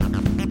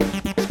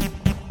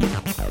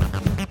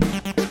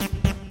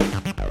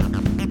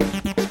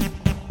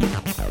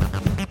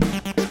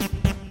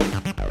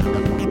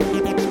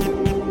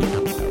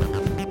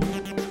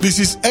This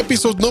is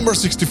episode number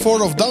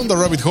 64 of Down the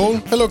Rabbit Hole.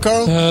 Hello,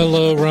 Carl.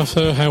 Hello,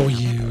 Rafa. How are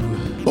you?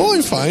 Oh,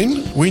 I'm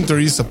fine. Winter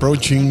is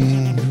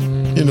approaching,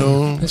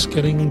 It's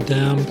getting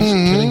damp.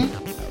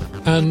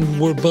 And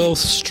we're both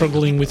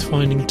struggling with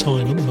finding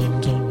time at the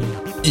moment, aren't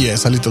we?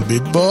 Yes, a little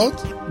bit, but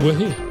We're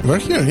here. we're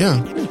here,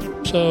 yeah.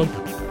 So,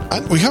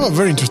 And we have a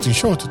very interesting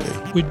show today.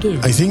 we do.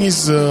 I think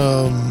it's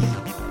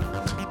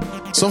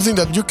something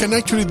that you can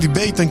actually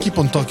debate and keep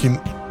on talking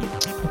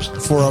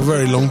Absolutely. for a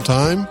very long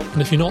time.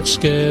 And if you're not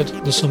scared,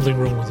 there's something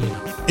wrong with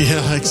you.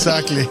 Yeah,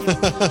 exactly.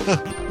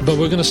 But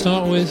we're going to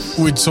start with...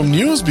 With some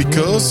news,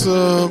 because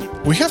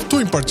we have two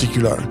in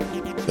particular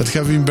that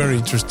have been very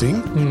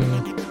interesting.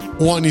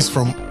 One is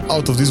from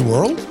out of this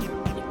world,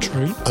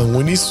 True. and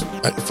one is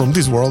from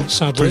this world.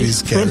 Sadly. Pretty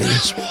scary. From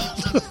this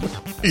world.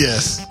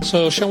 Yes.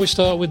 So, shall we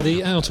start with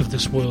the out of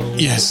this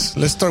world? Yes,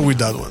 let's start with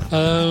that one.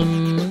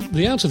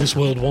 The out of this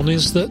world one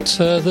is that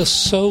the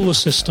solar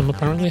system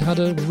apparently had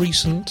a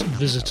recent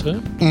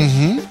visitor,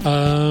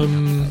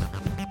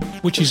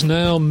 which is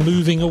now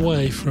moving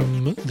away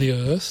from the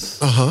Earth.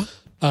 Uh-huh.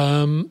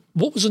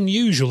 What was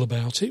unusual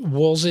about it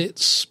was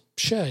its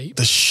shape.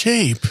 The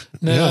shape.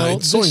 Now, yeah,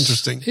 it's so this-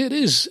 interesting. It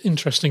is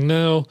interesting.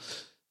 Now,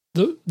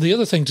 the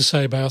other thing to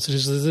say about it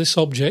is that this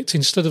object,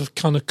 instead of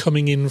kind of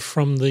coming in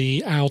from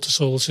the outer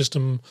solar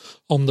system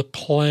on the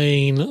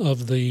plane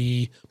of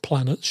the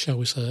planets, shall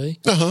we say,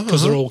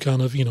 because they're all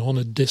kind of, on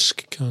a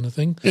disk kind of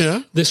thing.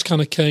 Yeah. This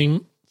kind of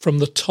came from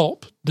the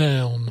top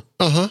down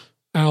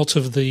out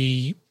of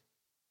the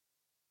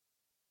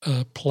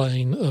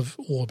plane of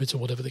orbit or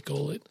whatever they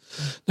call it.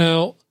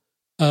 Now,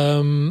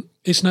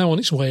 it's now on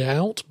its way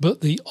out,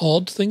 but the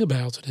odd thing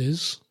about it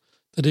is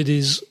that it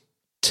is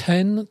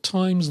 10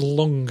 times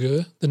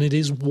longer than it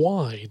is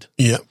wide.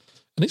 Yeah.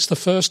 And it's the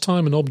first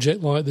time an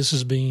object like this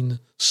has been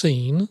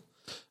seen.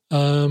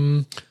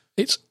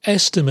 It's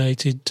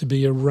estimated to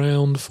be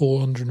around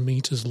 400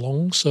 meters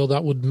long, so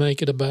that would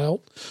make it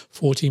about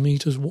 40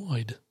 meters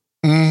wide,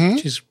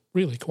 which is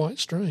really quite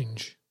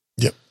strange.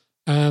 Yep.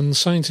 And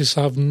scientists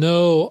have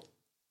no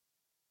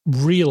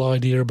real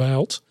idea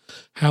about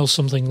how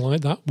something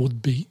like that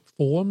would be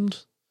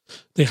formed.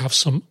 They have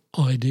some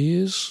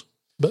ideas,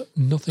 but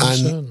nothing And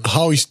certain.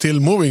 how it's still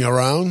moving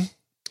around,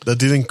 that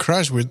didn't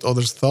crash with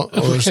other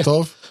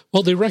stuff.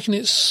 Well, they reckon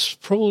it's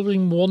probably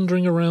been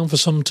wandering around for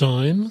some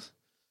time.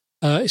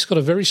 It's got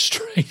a very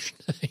strange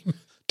name.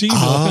 Do you know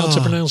how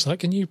to pronounce that?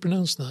 Can you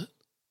pronounce that?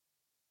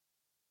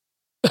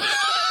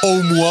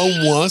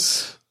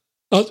 Oumuamwas.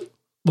 What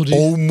do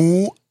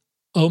you?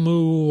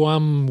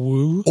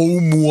 Oumuamwu.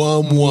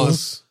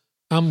 Oumuamwas.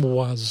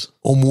 Amwaz.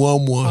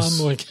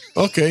 Oumuamwas.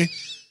 Okay.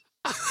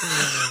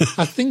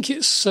 I think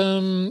it's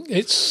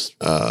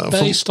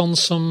based on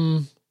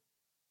some.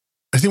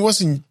 I think it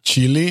was in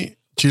Chile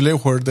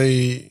where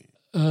they...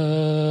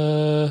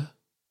 I'm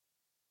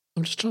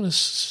just trying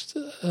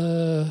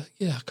to.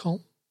 I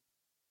can't.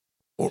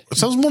 It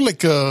sounds more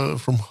like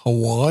from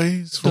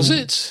Hawaii. Does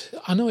it?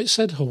 I know it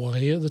said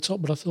Hawaii at the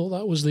top, but I thought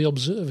that was the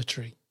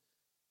observatory.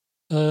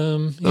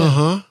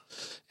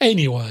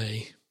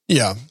 Anyway,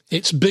 yeah.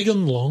 it's big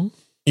and long.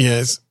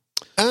 Yes.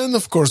 And,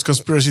 of course,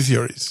 conspiracy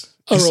theories.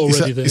 Are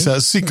already there. It's a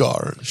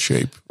cigar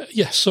shape.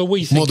 Yes, so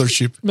we think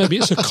Mothership. maybe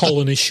it's a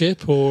colony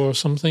ship or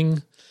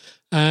something.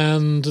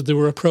 And they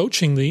were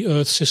approaching the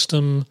Earth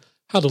system,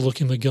 had a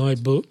look in the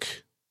guidebook.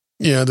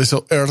 Yeah, they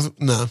saw Earth.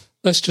 Nah.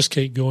 Let's just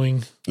keep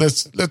going.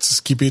 Let's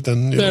skip it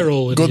and They're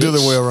all go the idiots.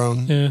 other way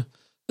around. Yeah,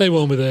 they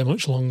won't be there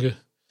much longer.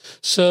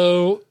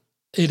 So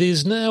it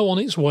is now on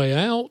its way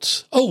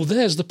out. Oh,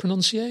 there's the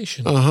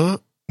pronunciation.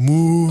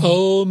 Moo.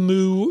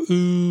 Oumuamwu.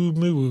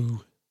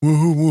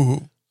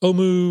 Woohoo.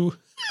 Omu.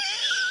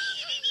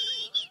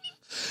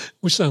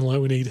 We sound like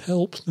we need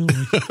help, don't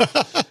we?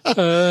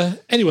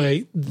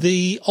 Anyway,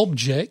 the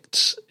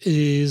object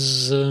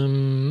is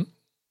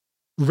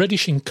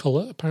reddish in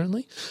colour,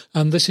 apparently,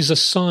 and this is a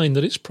sign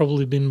that it's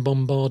probably been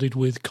bombarded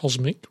with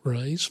cosmic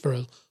rays for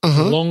a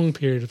long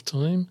period of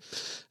time,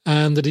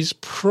 and that it's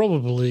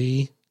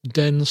probably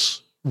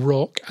dense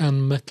rock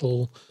and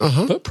metal,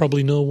 but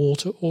probably no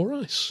water or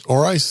ice.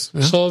 Or ice.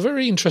 Yeah. So a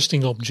very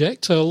interesting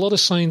object. A lot of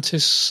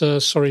scientists,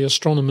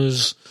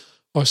 astronomers,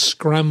 are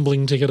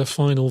scrambling to get a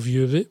final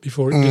view of it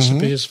before it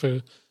disappears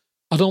for...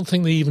 I don't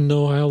think they even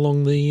know how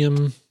long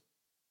the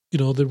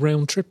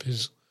round trip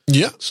is.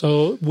 Yeah.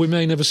 So we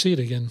may never see it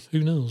again. Who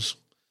knows?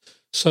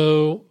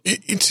 So...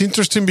 It's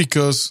interesting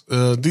because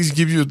this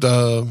gives you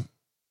the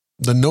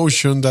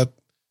notion that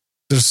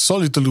there's so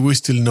little we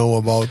still know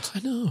about I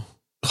know.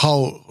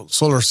 how our own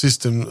solar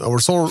system,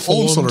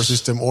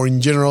 or in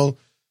general,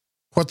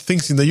 what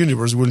things in the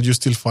universe will you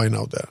still find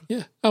out there.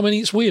 Yeah. I mean,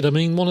 it's weird. I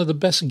mean, one of the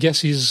best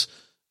guesses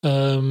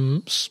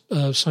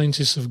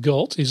scientists have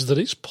got is that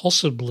it's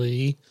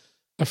possibly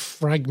a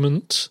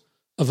fragment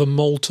of a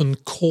molten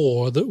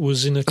core that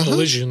was in a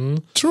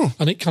collision. True.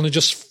 And it kind of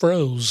just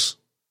froze,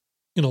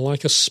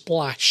 like a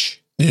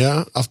splash.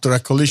 Yeah, after a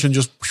collision,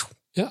 just...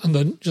 Yeah, and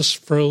then just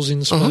froze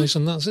in space,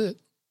 and that's it.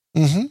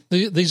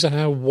 These are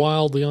how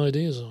wild the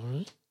ideas are,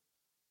 right?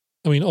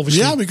 I mean,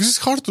 obviously, Yeah, because it's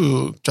hard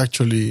to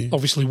actually.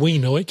 obviously, we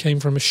know it came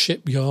from a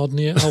shipyard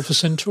near Alpha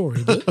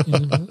Centauri, but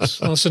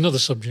that's another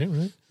subject,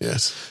 right?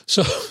 Yes.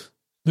 So,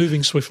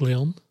 moving swiftly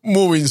on.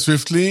 Moving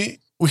swiftly,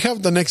 we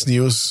have the next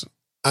news,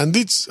 and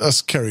it's a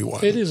scary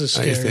one. It is a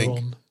I scary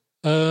think.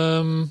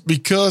 one.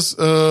 Because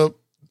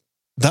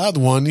that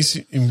one is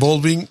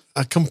involving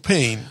a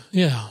campaign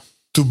Yeah.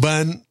 to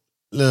ban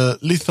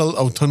lethal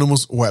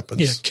autonomous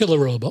weapons. Yeah, killer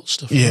robot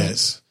stuff. Right?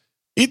 Yes.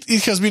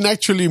 It has been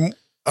actually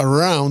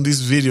around this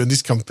video,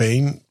 this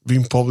campaign,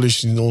 being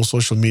published in all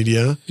social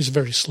media. It's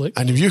very slick.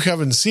 And if you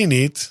haven't seen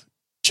it,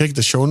 check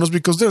the show notes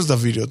because there's the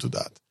video to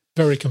that.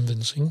 Very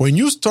convincing. When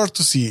you start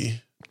to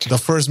see the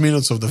first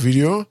minutes of the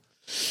video,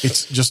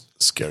 it's just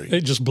scary.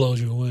 It just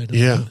blows you away.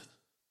 Yeah. It?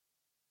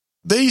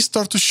 They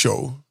start to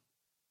show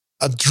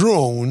a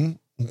drone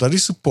that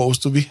is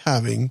supposed to be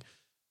having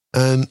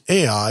an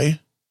AI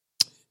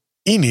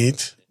in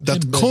it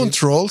that Embedded.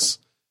 controls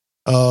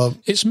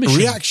It's mission.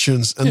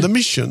 reactions and the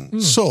mission.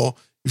 So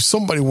if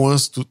somebody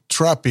wants to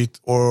trap it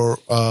or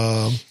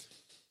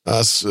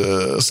a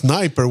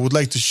sniper would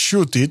like to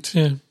shoot it,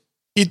 Yeah.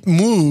 it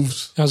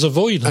moves As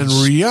avoidance.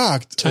 and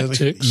react.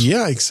 Tactics.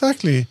 Yeah,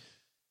 exactly.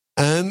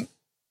 And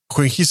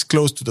when he's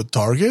close to the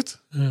target,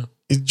 Yeah.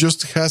 it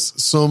just has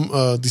some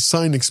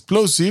design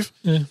explosive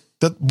Yeah.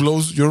 that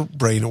blows your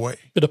brain away.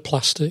 Bit of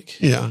plastic.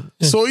 Yeah.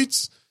 So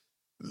it's,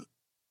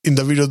 in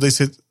the video, they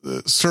said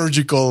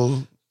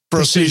surgical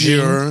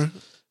procedure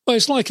Well,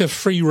 it's like a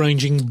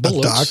free-ranging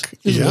bullet. attack.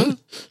 Isn't Yeah. it?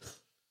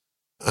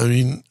 I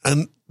mean,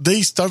 and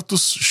they start to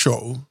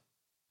show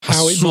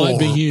How it might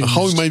be used.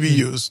 How it might be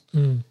used.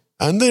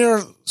 And there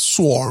are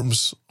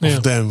swarms of Yeah.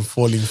 them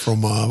falling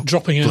from a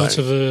Dropping out plane.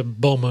 of a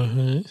bomber.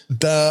 Right?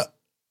 The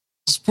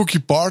spooky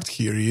part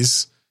here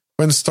is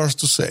when it starts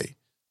to say,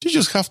 you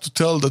just have to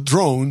tell the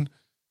drone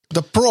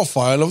the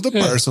profile of the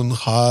person,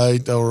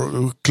 height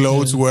or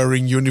clothes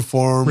wearing,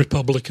 uniform.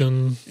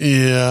 Republican.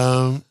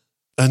 Yeah.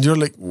 And you're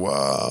like,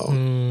 wow.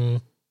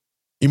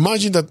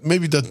 Imagine that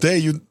maybe that day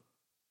you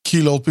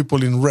kill all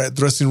people in red,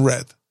 dressed in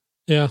red,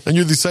 Yeah. and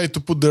you decide to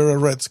put their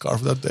red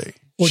scarf that day.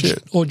 Or,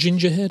 Shit. or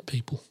ginger-haired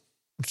people.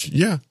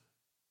 Yeah.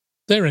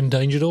 They're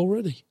endangered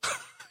already.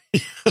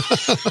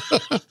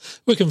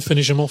 We can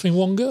finish them off in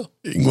one go.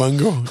 In one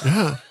go.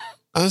 Yeah.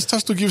 And it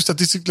starts to give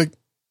statistics like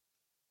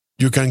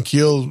you can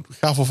kill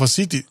half of a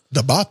city,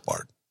 the bad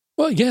part.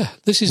 Well, yeah,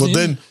 this is But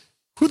then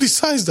who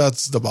decides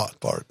that's the bad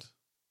part?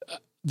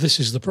 this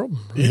is the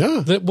problem. Right?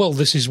 Yeah.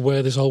 This is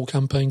where this whole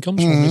campaign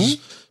comes from, is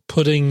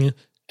putting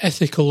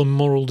ethical and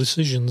moral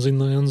decisions in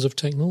the hands of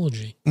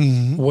technology.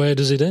 Where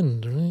does it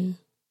end, right?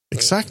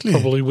 Exactly.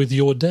 Probably with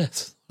your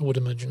death, I would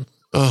imagine.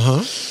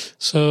 Uh-huh.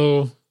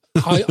 So,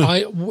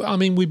 I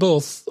mean, we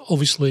both,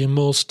 obviously, and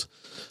most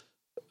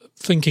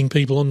thinking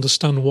people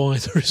understand why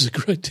there is a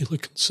great deal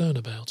of concern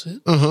about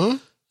it. Uh-huh.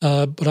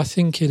 But I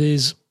think it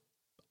is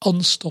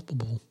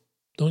unstoppable,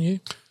 don't you?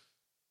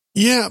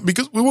 Yeah,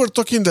 because we were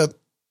talking that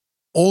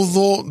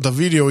although the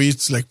video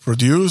is like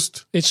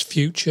produced, It's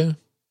future.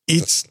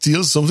 it's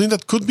still something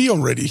that could be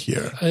already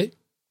here. It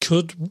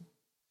could.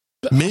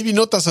 Maybe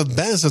not as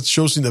advanced as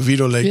shows in the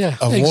video, like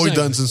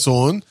avoidance and so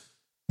on,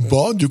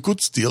 but you could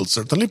still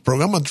certainly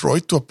program a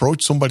droid to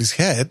approach somebody's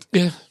head,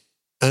 Yeah.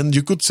 and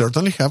you could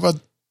certainly have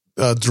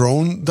a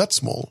drone that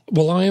small.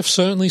 Well, I have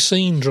certainly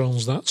seen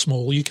drones that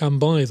small. You can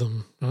buy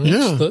them, right?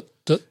 Yeah. That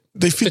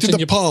They fit in the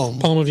your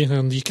palm. of your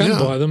hand. You can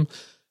buy them.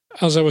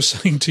 As I was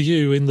saying to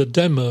you in the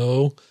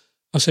demo,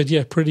 I said,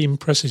 yeah, pretty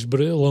impressive, but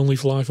it'll only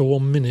fly for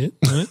 1 minute,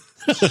 right?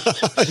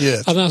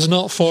 Yes. And that's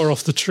not far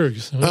off the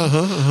truth.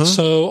 Right?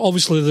 So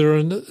obviously there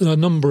are a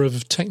number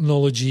of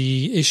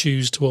technology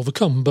issues to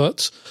overcome,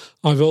 but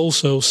I've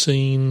also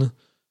seen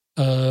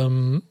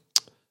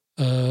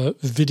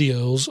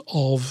videos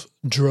of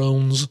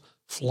drones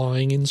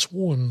flying in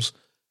swarms,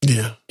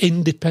 Yeah.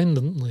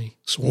 independently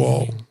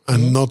Whoa. swarming.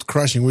 And not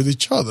crashing with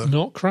each other.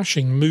 Not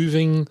crashing,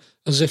 moving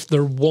as if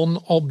they're one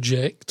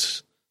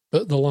object,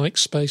 but they're like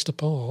spaced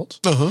apart.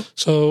 Uh-huh.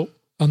 So,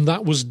 and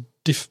that was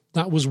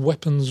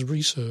weapons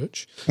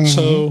research.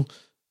 So,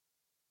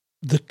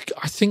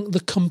 I think the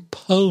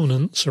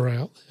components are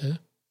out there.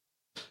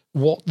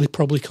 What they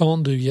probably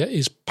can't do yet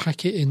is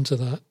pack it into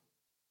that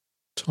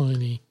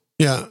tiny.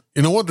 Yeah.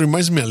 You know what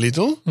reminds me a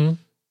little?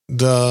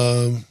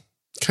 The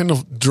kind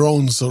of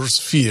drones or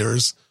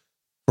spheres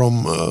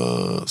from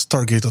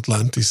Stargate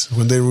Atlantis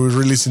when they were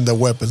releasing the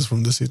weapons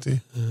from the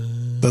city.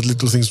 That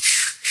little things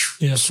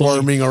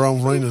swarming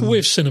around.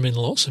 We've seen them in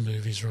lots of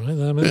movies, right?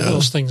 I mean,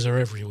 those things are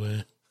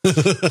everywhere.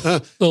 Those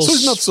So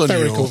it's not so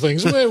spherical new.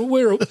 things.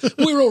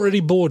 We're already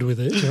bored with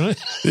it, right?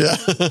 Yeah.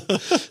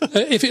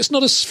 If it's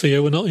not a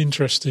sphere, we're not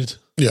interested.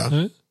 Yeah.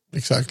 Right?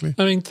 Exactly.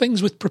 I mean,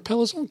 things with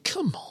propellers on.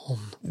 Come on,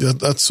 Yeah,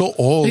 that's so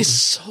old.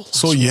 it's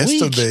so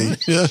yesterday.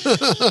 weak, Yeah.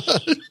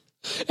 right?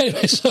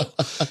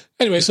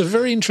 Anyway, it's a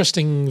very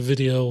interesting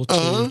video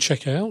to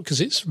check out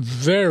because it's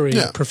very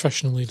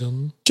professionally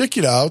done. Check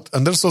it out.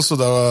 And there's also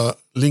the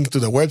link to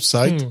the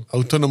website,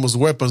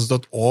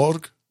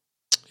 autonomousweapons.org.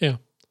 Yeah.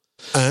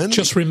 And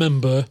Just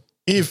remember,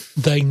 if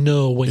they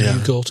know when you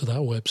go to that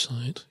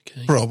website.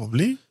 Okay.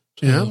 probably,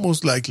 So Yeah,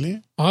 most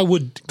likely. I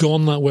would go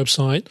on that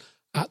website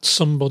at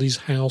somebody's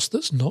house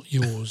that's not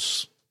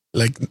yours.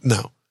 Like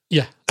now.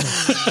 Yeah.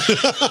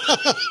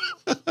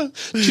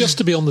 Just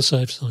to be on the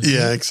safe side.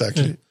 Yeah,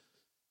 exactly.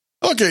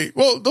 Yeah. Okay,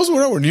 well, those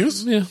were our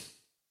news. Yeah.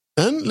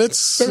 And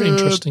let's Very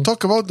interesting.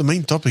 talk about the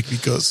main topic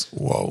because,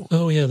 wow.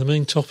 Oh, yeah, the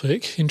main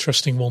topic.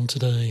 Interesting one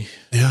today.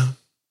 Yeah.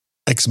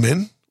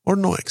 X-Men or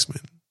no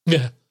X-Men?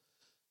 Yeah.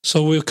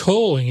 So we're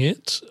calling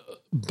it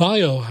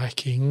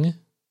Biohacking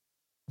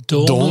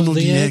Dawn of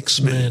the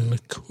X-Men?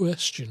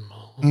 Question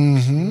mark.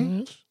 Mm-hmm.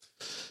 Right.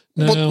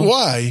 Now, But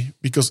why?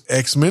 Because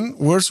X-Men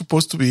were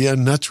supposed to be a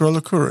natural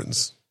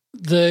occurrence.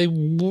 they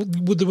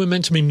were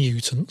meant to be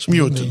mutants. weren't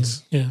they?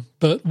 Mutants. Yeah.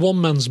 But one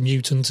man's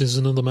mutant is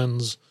another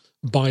man's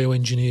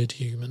bioengineered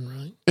human,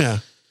 right? Yeah.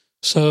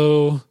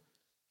 So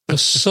the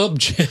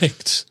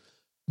subject,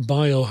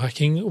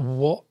 biohacking,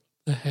 what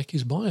the heck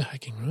is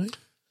biohacking, right?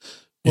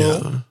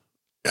 Well,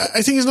 yeah.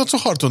 I think it's not so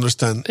hard to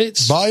understand.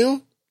 It's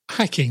Bio?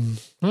 hacking,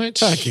 right?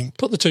 Hacking.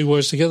 Put the two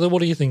words together.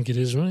 What do you think it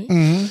is, right?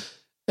 Mm-hmm.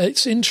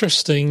 It's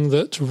interesting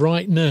that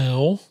right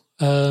now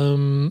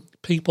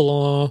people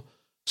are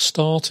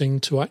starting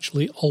to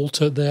actually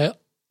alter their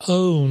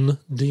own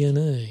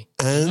DNA.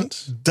 And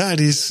that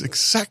is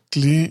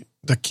exactly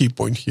the key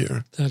point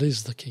here. That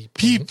is the key point.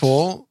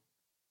 People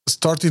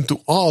starting to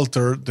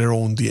alter their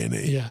own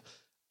DNA. Yeah.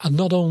 And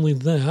not only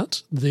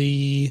that,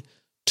 the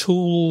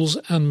tools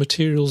and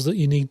materials that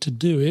you need to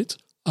do it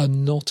are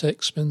not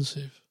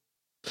expensive.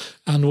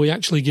 And we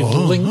actually give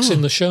links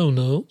in the show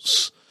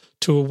notes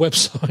to a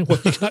website where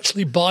you can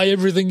actually buy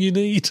everything you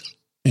need,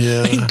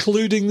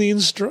 including the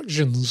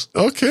instructions.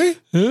 Okay.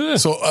 Yeah.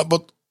 So,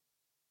 but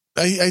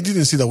I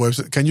didn't see the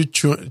website. Can you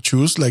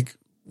choose like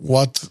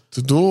what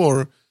to do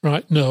or?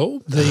 Right.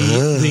 No,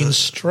 the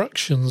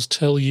instructions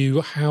tell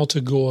you how to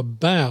go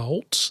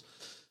about,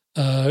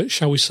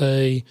 shall we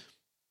say,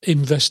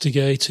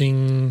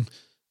 investigating,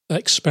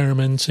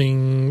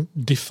 experimenting,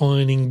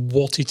 defining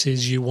what it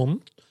is you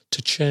want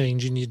to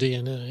change in your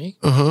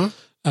DNA.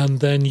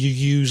 And then you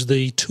use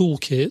the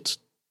toolkit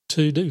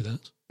to do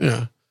that.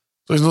 Yeah.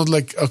 So it's not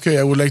like, okay,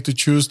 I would like to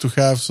choose to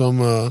have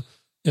some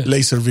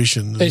laser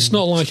vision. It's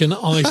not like an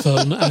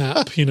iPhone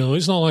app,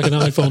 It's not like an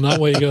iPhone app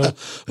where you go,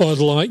 oh, I'd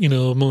like,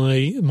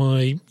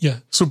 my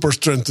super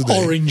strength today.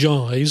 Orange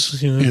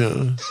eyes,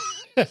 Yeah.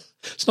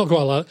 It's not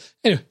quite like that.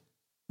 Anyway,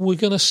 we're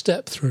going to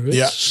step through it.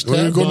 Yeah. We're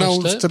going to go now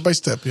step. step by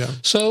step. Yeah.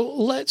 So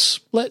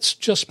let's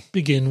just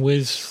begin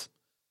with,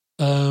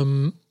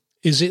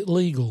 is it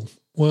legal?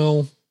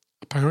 Well,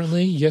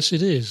 apparently, yes,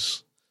 it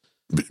is.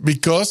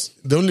 Because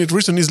the only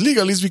reason it's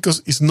legal is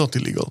because it's not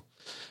illegal.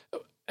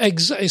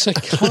 It's a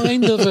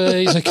kind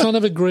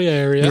of a grey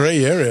area.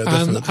 Grey area,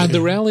 definitely. And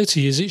the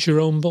reality is, it's your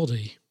own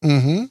body.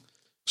 Mm-hmm.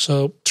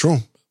 So true.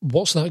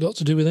 What's that got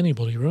to do with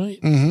anybody,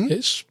 right? Mm-hmm.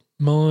 It's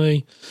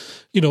my,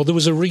 there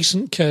was a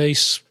recent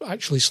case,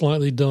 actually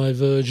slightly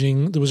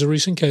diverging. There was a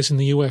recent case in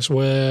the US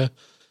where,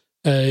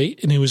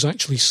 and he was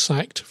actually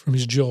sacked from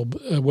his job,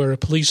 where a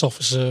police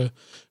officer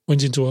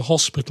went into a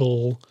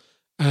hospital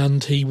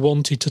and he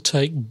wanted to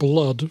take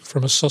blood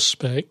from a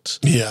suspect.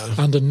 Yeah.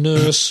 And a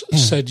nurse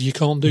said, you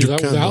can't do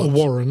that without a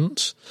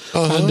warrant.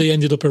 And they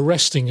ended up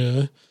arresting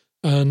her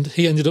and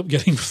he ended up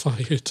getting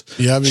fired.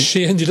 Yeah,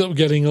 she ended up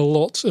getting a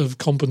lot of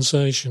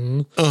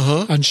compensation.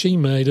 And she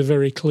made a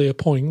very clear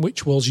point,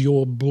 which was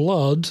your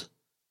blood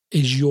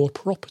is your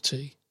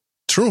property.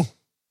 True.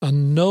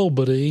 And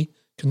nobody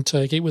can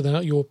take it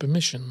without your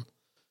permission.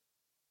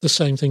 The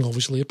same thing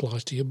obviously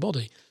applies to your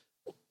body.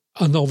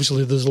 And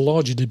obviously there's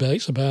larger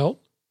debates about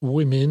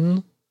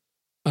women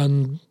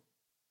and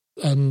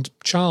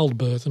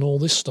childbirth and all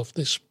this stuff,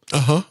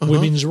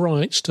 women's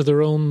rights to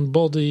their own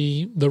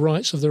body, the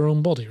rights of their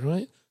own body,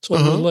 right? It's all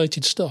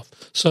related stuff.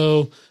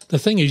 So the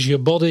thing is, your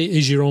body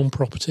is your own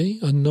property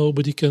and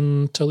nobody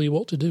can tell you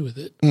what to do with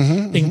it,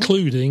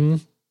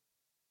 including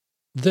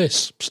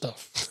this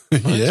stuff.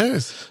 Right?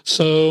 Yes.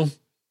 So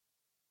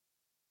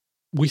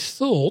we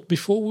thought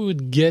before we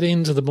would get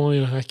into the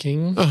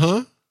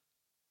biohacking,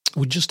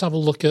 we'd just have a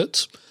look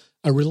at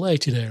a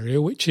related area,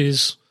 which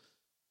is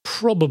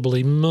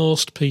probably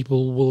most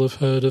people will have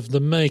heard of the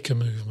maker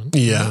movement.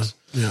 Yeah, right?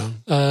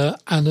 Yeah.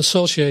 And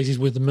associated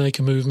with the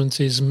maker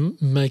movement is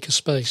maker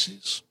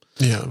spaces.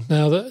 Yeah.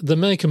 Now, the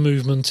maker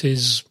movement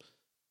is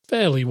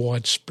fairly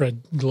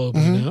widespread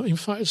globally now. In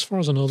fact, as far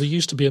as I know, there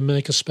used to be a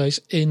maker space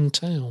in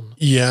town.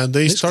 Yeah,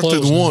 they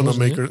started one, a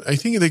maker. I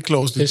think they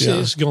closed it.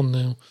 It's gone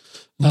now.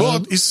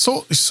 But it's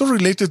so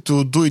related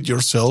to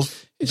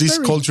do-it-yourself. This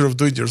culture of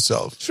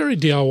do-it-yourself. It's very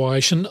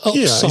DIY and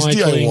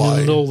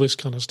upcycling and all this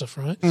kind of stuff,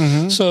 right?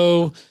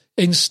 So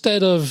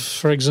instead of,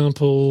 for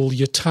example,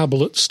 your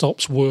tablet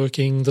stops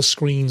working, the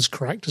screen's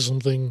cracked or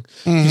something,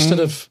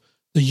 instead of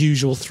the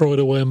usual throw it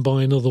away and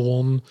buy another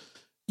one,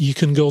 you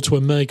can go to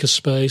a maker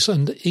space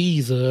and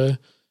either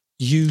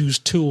use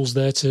tools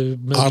there to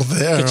make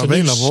a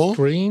new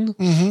screen,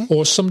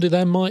 or somebody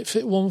there might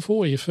fit one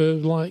for you for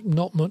like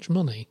not much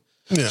money.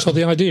 Yeah. So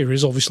the idea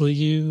is obviously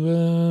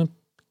you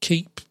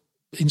keep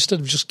instead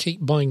of just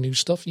keep buying new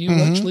stuff, you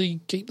actually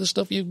keep the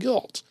stuff you've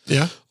got.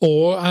 Yeah.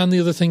 And the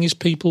other thing is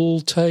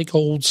people take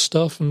old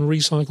stuff and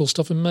recycle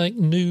stuff and make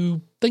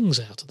new things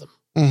out of them.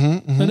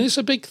 And it's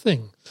a big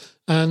thing.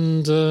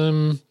 And,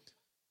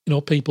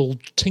 people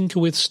tinker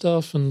with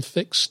stuff and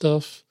fix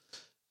stuff.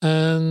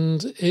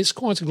 And it's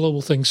quite a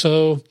global thing.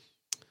 So,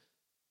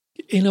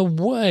 in a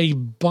way,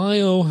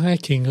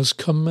 biohacking has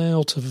come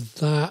out of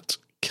that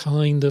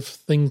kind of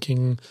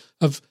thinking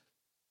of,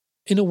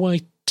 in a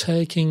way,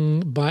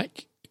 taking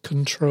back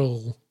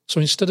control.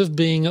 So instead of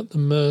being at the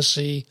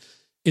mercy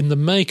in the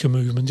maker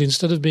movement,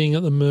 instead of being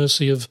at the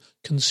mercy of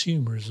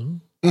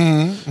consumerism,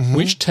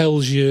 which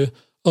tells you,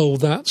 oh,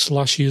 that's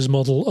last year's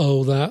model,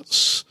 oh,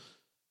 that's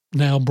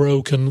now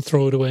broken,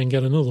 throw it away and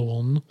get another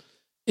one.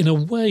 In a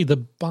way, the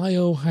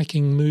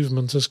biohacking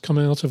movement has come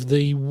out of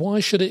the, why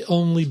should it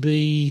only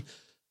be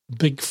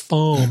big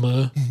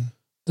pharma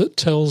that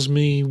tells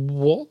me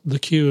what the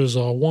cures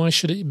are? Why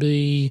should it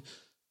be,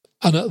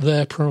 and at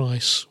their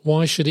price?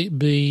 Why should it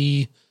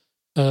be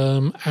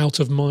out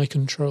of my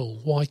control?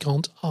 Why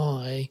can't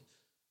I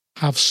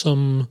have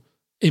some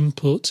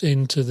input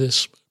into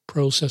this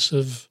process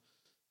of,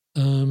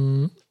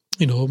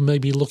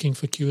 maybe looking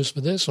for cures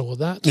for this or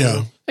that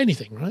or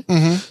anything, right?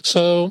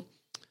 So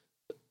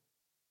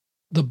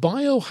the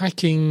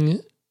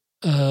biohacking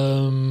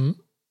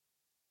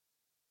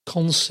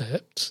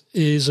concept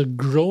is a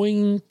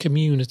growing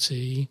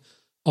community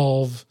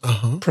of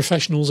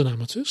professionals and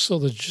amateurs. So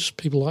there's just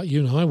people like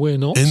you and I. We're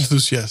not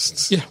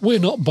enthusiasts. Yeah, we're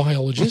not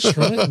biologists,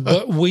 right?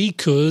 But we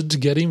could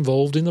get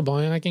involved in the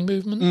biohacking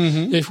movement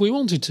if we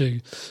wanted to.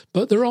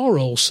 But there are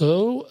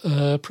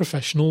also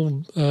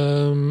professional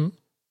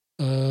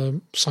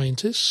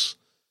scientists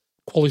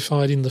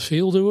qualified in the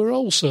field who are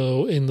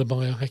also in the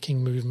biohacking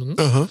movement.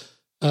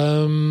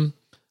 And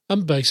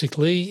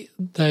basically,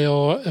 they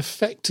are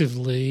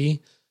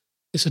effectively,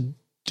 it's a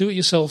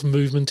do-it-yourself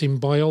movement in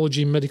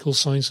biology, medical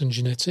science, and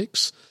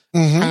genetics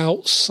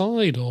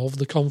outside of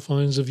the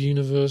confines of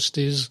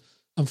universities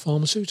and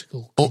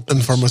pharmaceutical companies.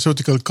 And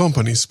pharmaceutical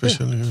companies,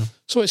 especially. Yeah.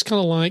 So it's kind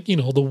of like,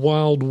 the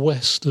Wild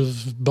West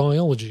of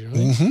biology,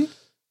 right?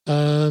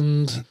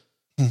 And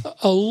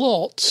a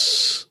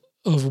lot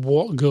of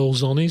what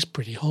goes on is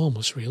pretty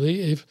harmless,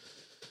 really. If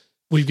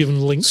we've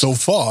given links so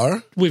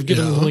far. We've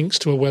given links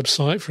to a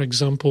website, for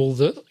example,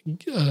 that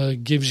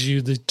gives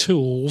you the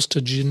tools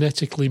to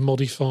genetically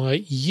modify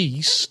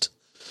yeast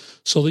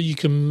so that you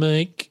can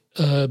make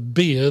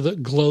beer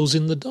that glows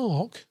in the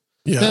dark.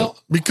 Yeah, now,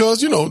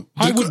 because,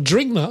 I would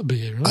drink that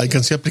beer. Right? I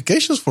can see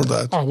applications for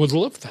that. I would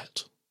love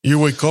that. You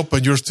wake up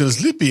and you're still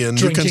sleepy and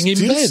drinking you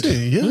can still in bed.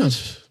 see. Yeah.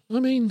 Right. I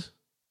mean...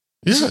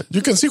 Yeah,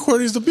 you can see where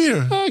is the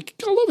beer. I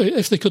love it.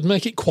 If they could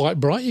make it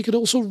quite bright, you could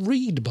also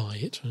read by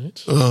it, right?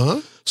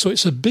 So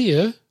it's a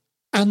beer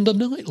and a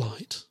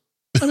nightlight.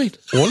 I mean...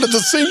 all at the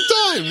same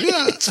time,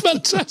 yeah. It's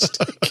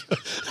fantastic.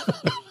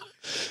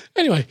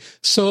 Anyway,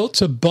 so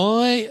to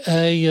buy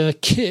a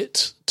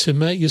kit to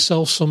make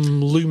yourself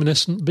some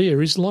luminescent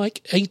beer is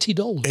like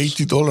 $80.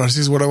 $80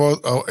 is what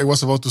I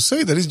was about to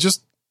say. That is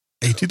just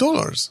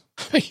 $80.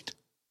 Right.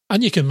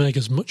 And you can make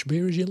as much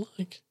beer as you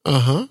like.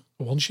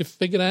 Once you've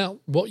figured out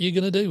what you're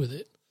going to do with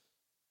it,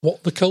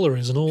 what the colour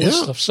is and all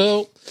this stuff.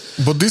 So,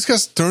 but this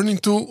has turned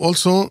into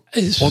also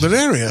other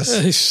areas.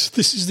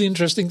 This is the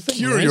interesting thing.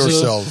 Cure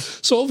yourself.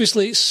 So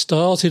obviously it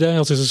started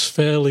out as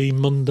fairly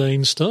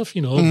mundane stuff,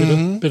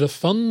 a bit of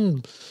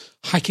fun,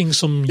 hacking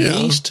some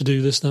yeast to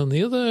do this, that and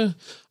the other.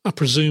 I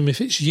presume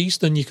if it's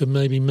yeast, then you could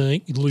maybe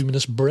make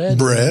luminous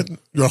bread.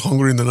 You're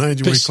hungry in the night,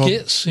 you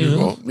biscuits, wake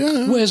up.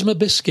 Where's my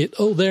biscuit?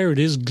 Oh, there it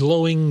is,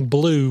 glowing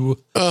blue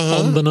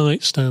on the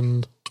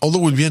nightstand.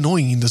 Although it would be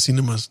annoying in the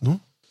cinemas, no?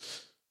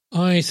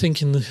 I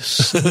think in the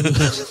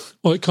cinemas,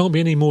 well, it can't be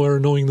any more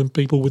annoying than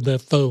people with their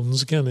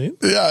phones, can it?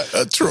 Yeah,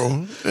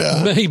 true.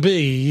 Yeah.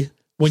 Maybe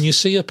when you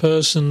see a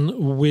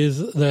person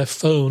with their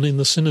phone in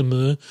the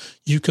cinema,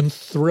 you can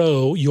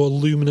throw your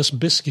luminous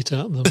biscuit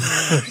at them.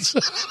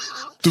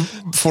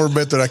 For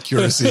better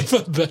accuracy.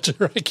 For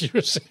better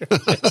accuracy.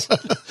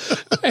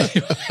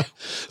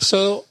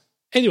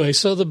 Anyway,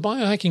 so the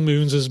biohacking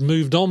movement has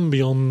moved on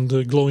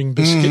beyond glowing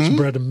biscuits,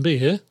 bread and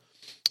beer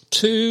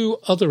to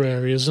other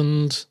areas,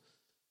 and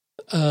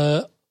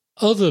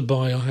other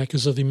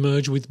biohackers have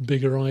emerged with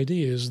bigger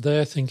ideas.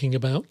 They're thinking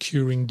about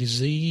curing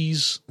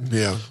disease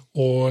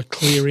or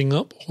clearing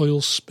up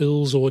oil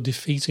spills or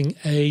defeating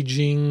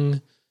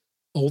aging,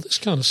 all this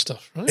kind of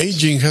stuff, right?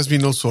 Aging has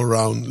been also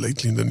around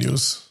lately in the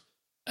news.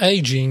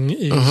 Aging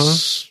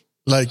is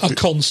like a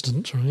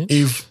constant, right?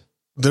 If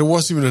there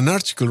was even an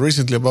article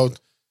recently about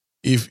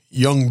if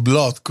young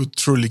blood could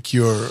truly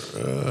cure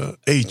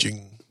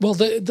aging. Well,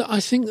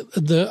 I think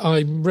that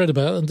I read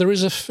about it. There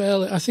is I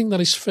think that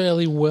is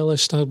fairly well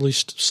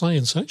established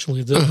science,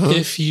 actually, that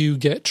if you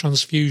get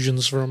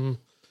transfusions from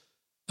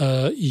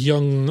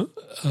young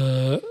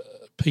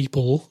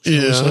people, shall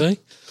we say,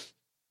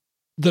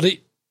 that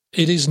it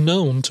is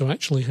known to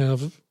actually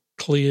have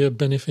clear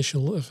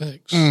beneficial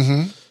effects.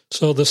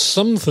 So there's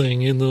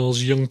something in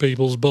those young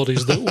people's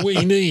bodies that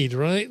we need,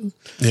 right?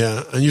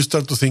 Yeah, and you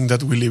start to think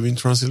that we live in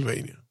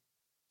Transylvania.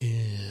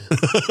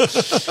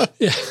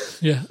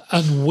 Yeah.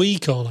 And we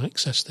can't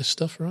access this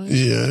stuff, right?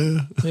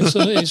 Yeah.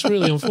 It's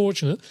really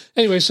unfortunate.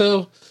 Anyway,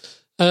 so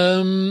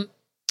the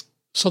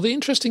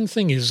interesting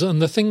thing is,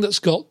 and the thing that's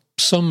got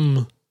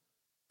some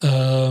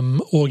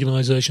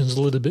organisations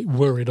a little bit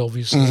worried,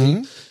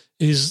 obviously,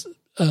 is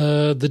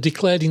the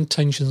declared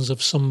intentions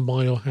of some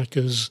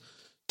biohackers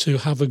to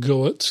have a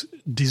go at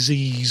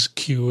disease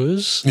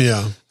cures,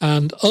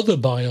 and other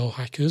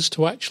biohackers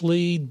to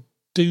actually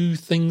do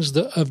things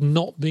that have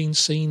not been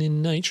seen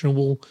in nature,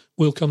 and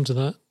we'll come to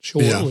that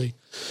shortly.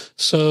 Yeah.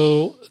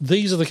 So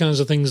these are the kinds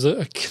of things that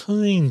are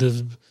kind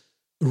of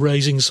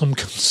raising some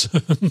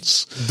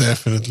concerns.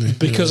 Definitely.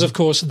 Because, of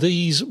course, a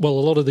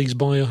lot of these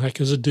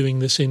biohackers are doing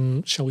this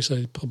in, shall we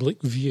say,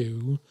 public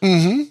view.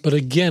 Mm-hmm. But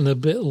again, a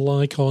bit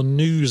like our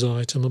news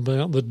item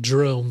about the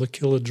drone, the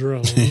killer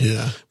drone,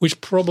 which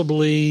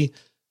probably,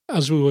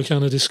 as we were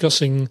kind of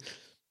discussing,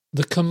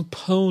 the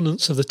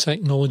components of the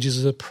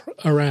technologies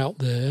are out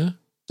there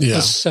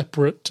as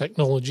separate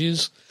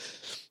technologies.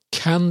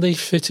 Can they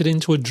fit it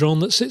into a drone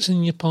that sits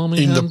in your palm?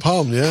 In the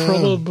palm, yeah.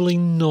 Probably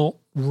not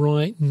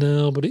right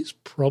now, but it's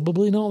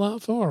probably not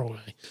that far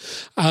away.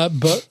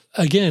 But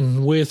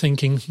again, we're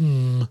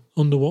thinking,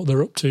 wonder what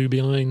they're up to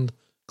behind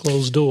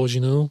closed doors,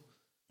 you know?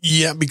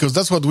 Yeah, because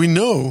that's what we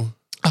know.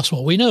 That's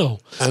what we know.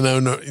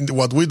 And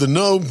what we don't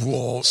know,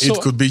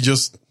 it could be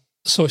just...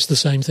 So it's the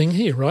same thing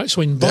here, right?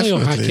 So in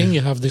biohacking, you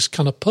have this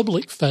kind of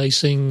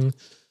public-facing,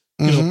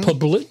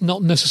 public,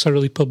 not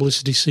necessarily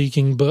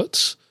publicity-seeking,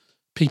 but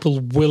people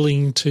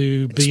willing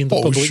to be in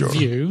the public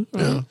view.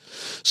 Right? Yeah.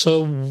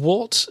 So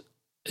what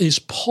is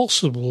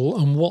possible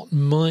and what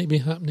might be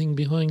happening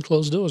behind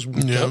closed doors,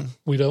 we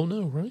don't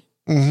know, right?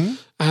 Mm-hmm.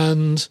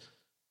 And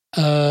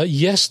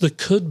yes, there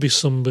could be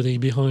somebody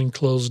behind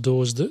closed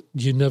doors that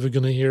you're never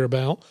going to hear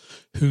about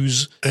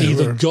who's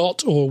either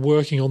got or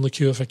working on the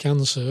cure for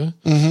cancer,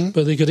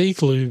 but they could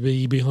equally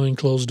be behind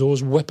closed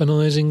doors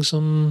weaponizing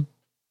some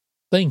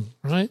thing,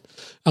 right?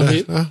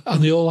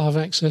 And they all have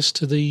access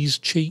to these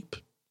cheap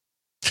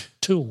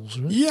tools,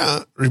 right?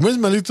 Yeah, reminds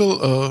me a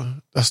little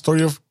a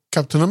story of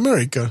Captain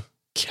America.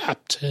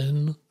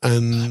 Captain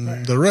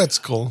and the Red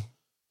Skull.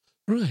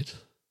 Right.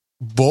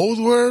 Both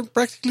were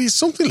practically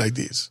something like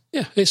this.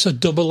 Yeah, it's a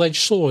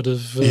double-edged sword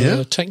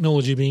of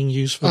technology being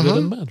used for good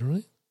and bad,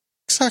 right?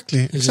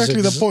 Exactly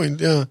the point,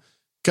 yeah.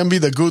 Can be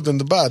the good and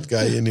the bad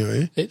guy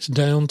anyway. It's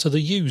down to the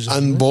user.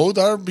 And both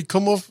are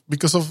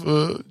because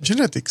of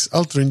genetics,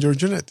 altering your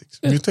genetics,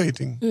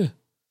 mutating. Yeah.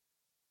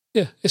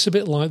 Yeah, it's a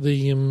bit like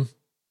the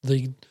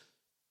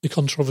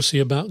controversy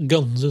about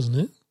guns, isn't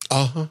it?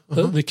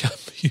 That they can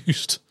be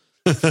used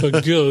for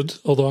good,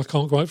 although I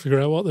can't quite figure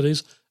out what that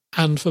is,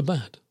 and for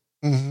bad.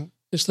 Mm-hmm.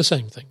 It's the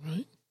same thing,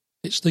 right?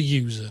 It's the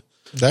user.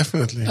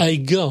 Definitely. A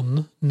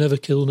gun never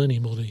killed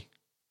anybody.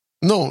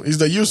 No, it's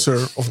the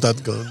user of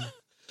that gun.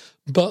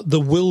 But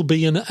there will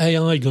be an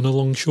AI gun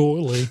along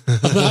shortly, and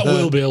that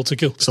will be able to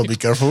kill people. So be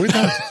careful with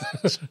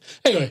that.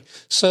 Anyway,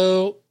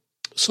 so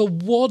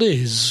what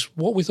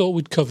we thought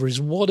we'd cover is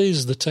what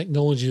is the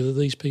technology that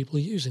these people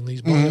are using,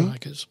 these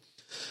biohackers?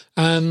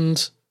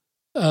 And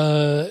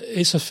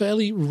it's a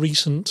fairly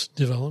recent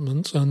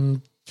development,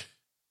 and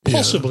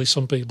possibly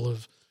some people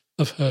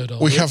have heard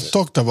of it. We have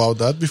talked about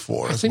that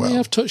before I think we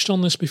have touched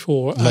on this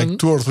before. Like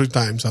 2 or 3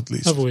 times at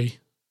least. Have we?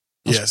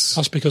 Yes.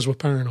 That's because we're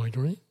paranoid,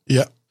 right?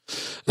 Yeah.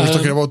 We're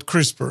talking about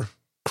CRISPR.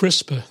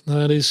 CRISPR,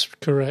 that is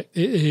correct.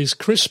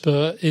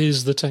 CRISPR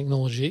is the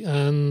technology,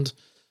 and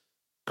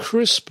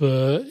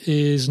CRISPR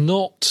is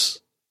not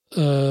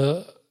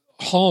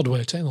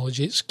hardware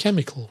technology, it's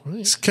chemical, right?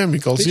 It's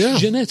chemicals, it's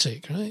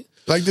genetic, right?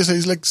 Like they say,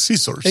 it's like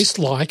scissors. It's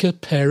like a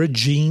pair of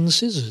gene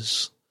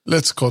scissors.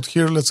 Let's cut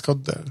here, let's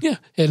cut there. Yeah,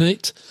 and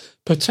it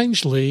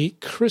potentially,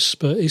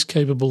 CRISPR is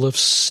capable of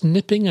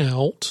snipping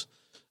out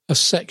a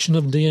section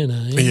of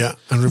DNA. Yeah,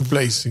 and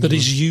replacing. That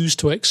is used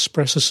to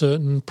express a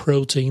certain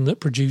protein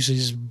that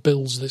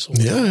builds this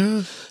organ.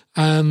 Yeah.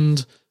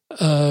 And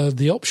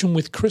the option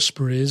with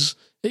CRISPR is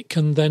it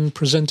can then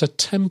present a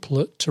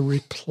template to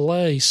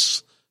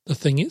replace the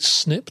thing it's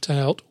snipped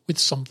out with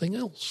something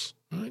else,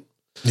 right?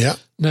 Yeah.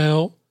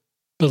 Now,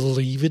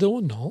 believe it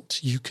or not,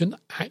 you can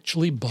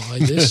actually buy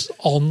this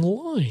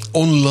online.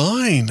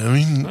 Online, I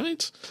mean,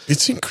 right?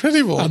 It's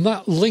incredible. And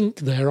that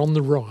link there on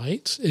the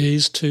right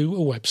is to a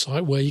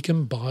website where you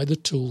can buy the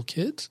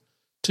toolkit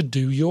to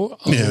do your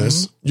own.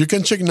 Yes, you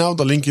can check now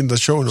the link in the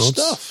show notes.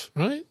 Stuff,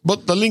 right?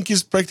 But the link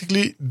is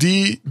practically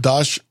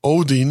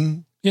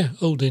d-odin. Yeah,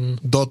 Odin.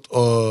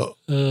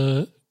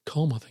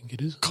 .com, I think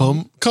it is.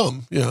 Com,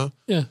 yeah.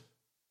 Yeah,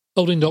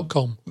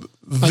 Odin.com.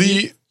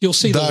 You'll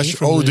see the link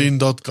from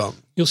Odin.com.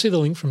 You'll see the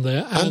link from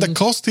there. And the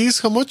cost is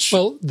how much?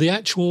 Well, the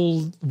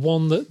actual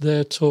one that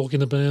they're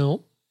talking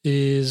about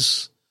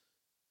is...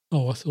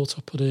 Oh, I thought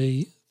I put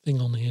a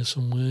thing on here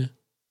somewhere.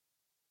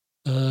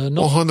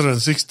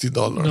 $160.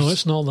 No,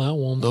 it's not that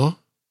one. No?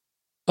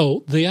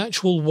 Oh, the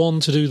actual one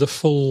to do the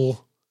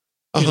full,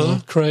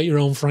 create your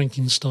own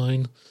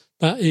Frankenstein,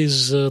 that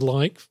is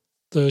like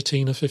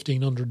 $1,300 or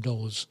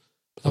 $1,500.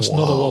 That's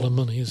not a lot of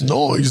money, is it?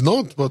 No, it's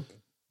not, but...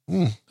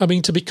 I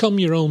mean, to become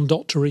your own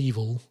Dr.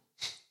 Evil,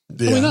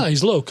 Yeah. I mean, that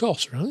is low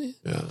cost, right?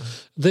 Yeah.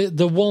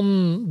 The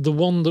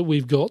one that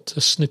we've got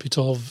a snippet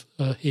of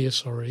here,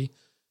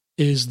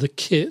 is the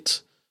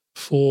kit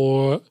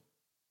for.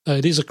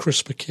 It is a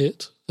CRISPR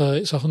kit.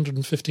 It's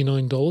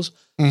 $159.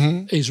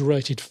 Is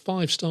rated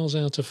 5 stars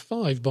out of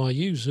 5 by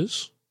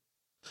users,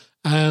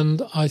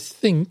 and I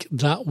think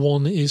that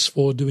one is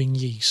for doing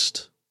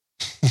yeast.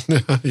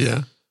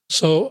 Yeah.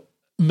 So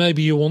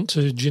maybe you want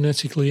to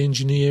genetically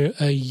engineer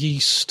a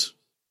yeast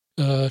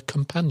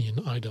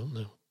companion. I don't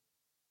know.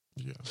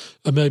 Yeah.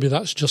 And maybe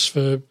that's just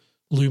for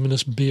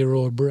luminous beer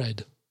or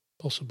bread,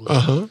 possibly.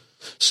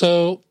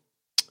 So,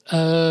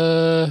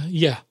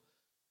 yeah.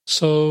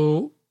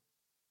 So,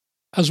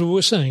 as we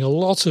were saying, a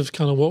lot of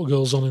kind of what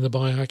goes on in the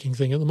biohacking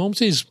thing at the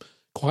moment is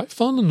quite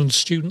fun and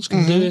students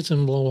can do it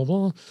and blah, blah,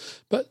 blah.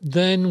 But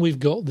then we've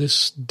got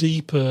this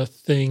deeper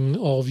thing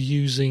of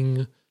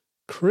using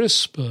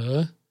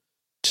CRISPR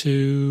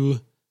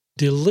to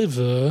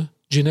deliver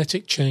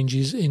genetic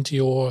changes into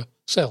your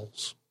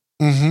cells.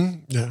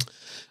 Yeah.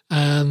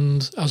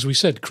 And as we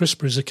said,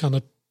 CRISPR is a kind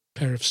of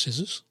pair of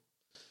scissors.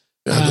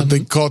 Yeah, that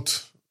they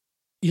cut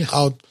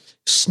out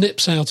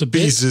snips out a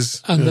bit,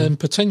 pieces. and then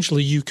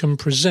potentially you can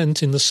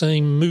present in the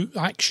same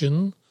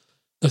action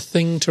a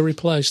thing to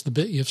replace the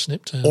bit you've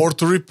snipped out. Or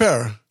to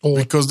repair.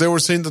 Because they were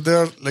saying that there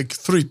are like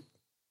three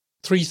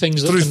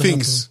things.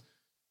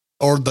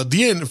 Or the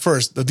DNA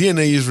first, the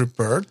DNA is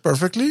repaired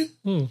perfectly.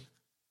 And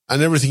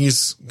everything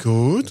is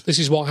good. This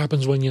is what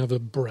happens when you have a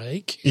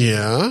break.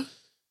 Yeah.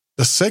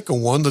 The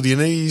second one, the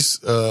DNA is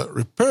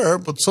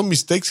repaired, but some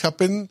mistakes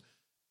happen,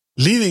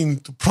 leading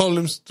to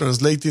problems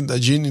translating the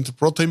gene into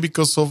protein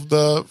because of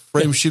the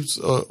frame shifts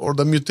or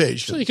the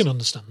mutation. So you can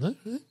understand that,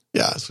 right?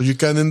 Yeah, so you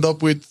can end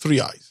up with 3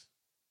 eyes.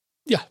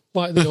 Yeah,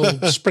 like the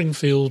old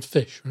Springfield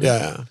fish. Right?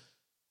 Yeah.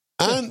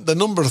 And the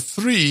number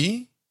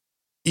 3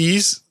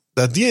 is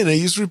the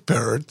DNA is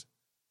repaired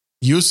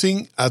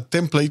using a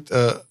template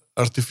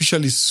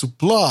artificially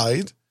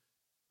supplied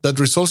that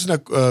results in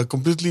a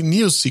completely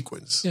new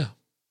sequence. Yeah,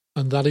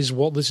 and that is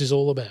what this is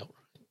all about.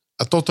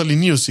 A totally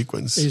new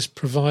sequence. Is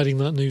providing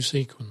that new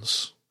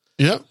sequence.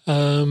 Yeah.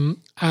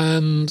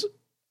 And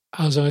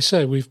as I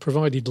said, we've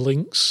provided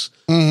links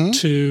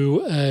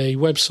to a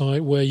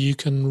website where you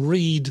can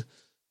read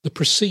the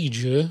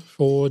procedure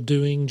for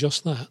doing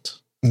just that.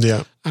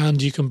 Yeah.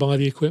 And you can buy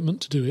the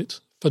equipment to do it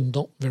for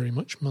not very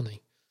much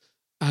money.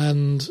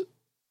 And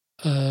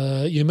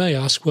you may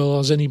ask, well,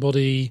 has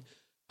anybody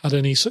had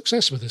any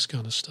success with this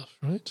kind of stuff,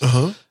 right?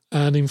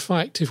 And in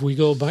fact, if we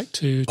go back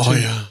to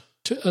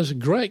that's a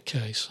great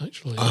case,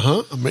 actually.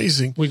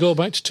 Amazing. We go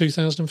back to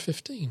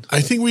 2015.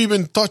 I think we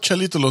even touch a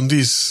little on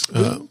this.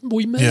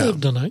 We may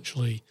have done,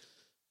 actually.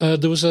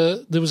 There was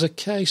a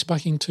case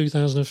back in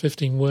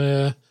 2015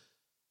 where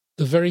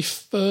the very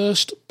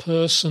first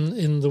person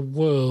in the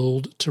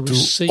world to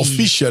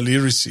officially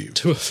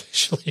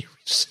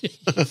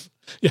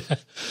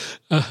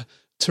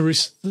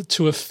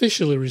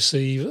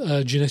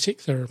receive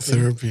genetic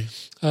therapy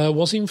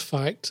was in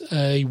fact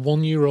a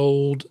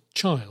 1-year-old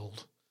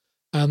child.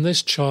 And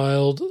this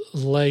child,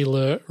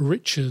 Layla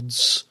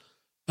Richards,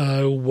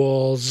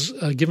 was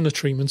given a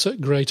treatment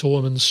at Great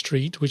Ormond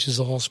Street, which is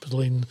a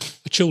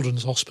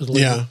children's hospital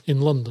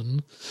in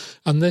London.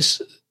 And this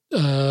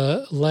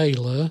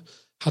Layla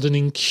had an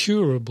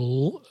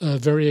incurable,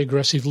 very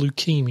aggressive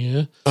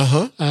leukemia,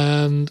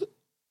 and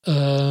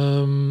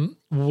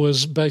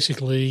was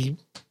basically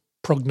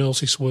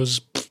prognosis was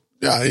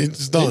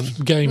it's done,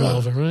 game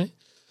over, right?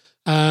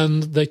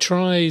 And they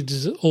tried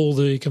all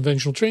the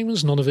conventional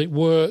treatments. None of it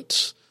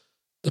worked.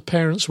 The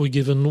parents were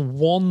given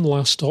one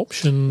last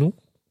option,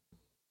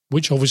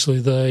 which obviously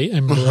they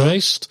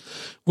embraced,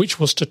 which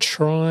was to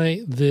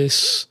try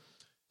this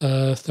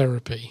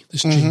therapy,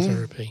 this gene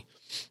therapy.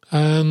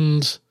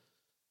 And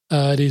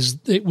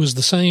it was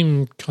the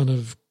same kind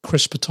of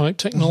CRISPR-type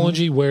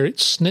technology where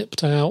it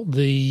snipped out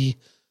the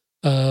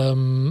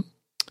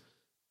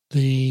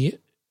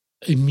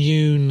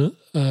immune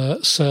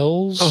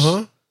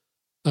cells,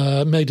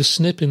 made a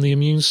snip in the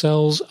immune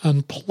cells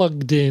and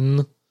plugged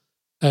in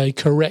a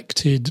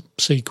corrected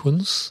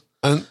sequence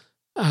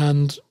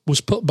and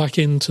was put back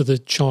into the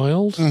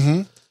child.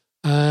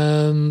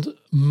 And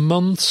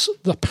months,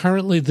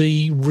 apparently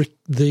the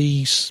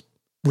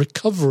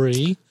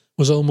recovery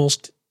was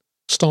almost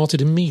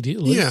started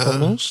immediately,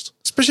 almost.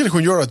 Especially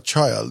when you're a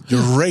child,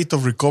 your rate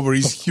of recovery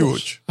is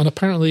huge. And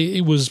apparently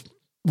it was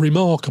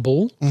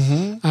remarkable.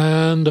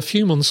 And a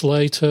few months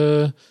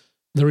later,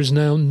 there is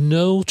now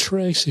no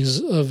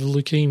traces of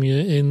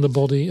leukemia in the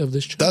body of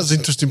this child. That's the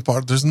interesting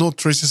part. There's no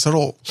traces at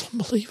all. It's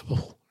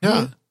unbelievable.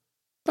 Yeah. Right?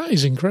 That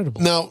is incredible.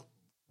 Now,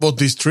 but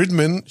this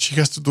treatment, she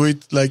has to do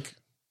it like...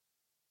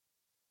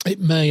 It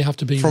may have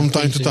to be from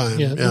repeated. time to time.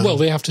 Yeah. Well,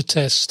 they have to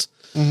test.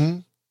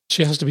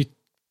 She has to be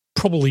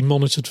probably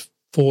monitored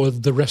for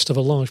the rest of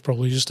her life,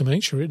 probably, just to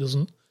make sure it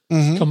doesn't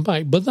come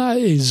back. But that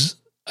is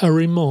a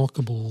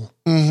remarkable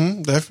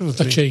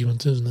definitely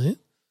achievement, isn't it?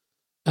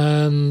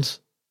 And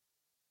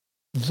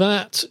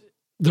that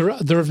there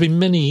have been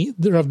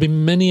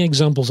many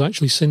examples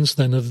actually since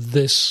then of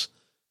this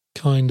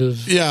kind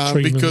of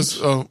treatment. Because,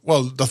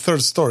 the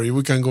third story,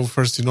 we can go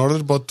first in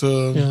order, but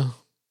the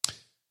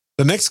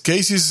next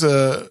case is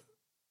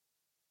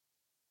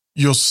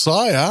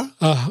Josiah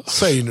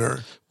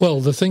Sainer. Well,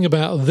 the thing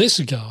about this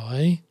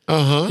guy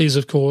is,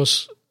 of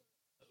course,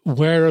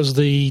 whereas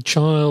the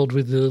child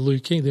with the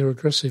leukemia, the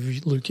aggressive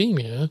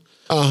leukemia,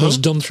 was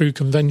done through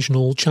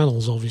conventional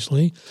channels,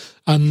 obviously,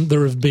 and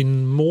there have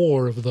been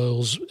more of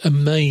those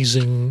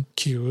amazing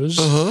cures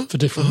for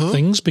different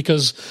things,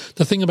 because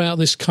the thing about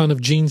this kind of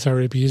gene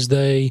therapy is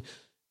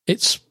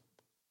it's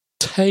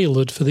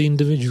tailored for the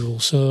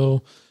individual.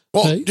 So,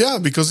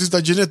 because it's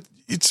the genetic.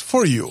 It's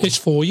for you. It's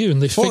for you,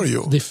 and they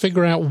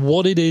figure out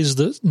what it is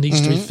that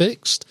needs to be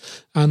fixed,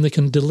 and they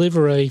can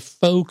deliver a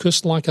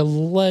focused, like a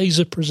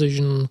laser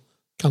precision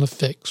kind of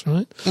fix,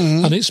 right?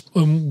 And it's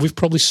we've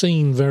probably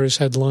seen various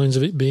headlines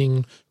of it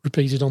being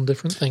repeated on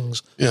different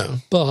things. Yeah,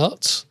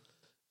 but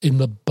in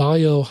the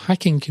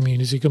biohacking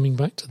community, coming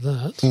back to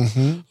that,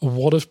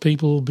 what have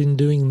people been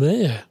doing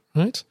there,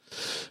 right?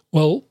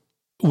 Well,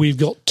 we've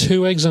got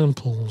two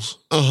examples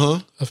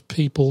of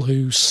people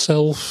who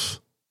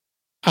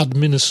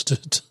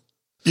administered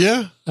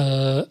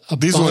a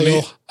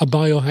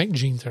biohack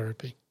gene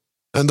therapy.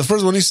 And the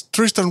first one is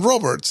Tristan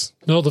Roberts.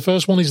 No, the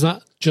first one is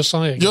that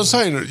Josiah.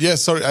 Josiah,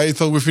 yes, sorry, I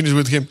thought we finished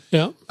with him.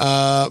 Yeah.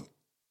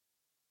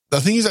 The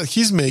thing is that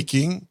he's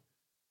making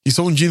his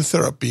own gene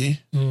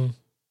therapy and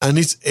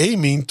it's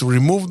aiming to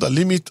remove the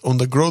limit on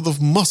the growth of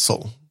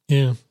muscle.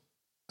 Yeah.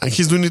 And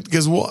he's doing it,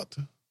 guess what?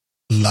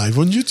 Live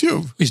on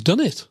YouTube. He's done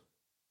it.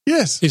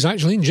 Yes. He's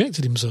actually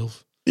injected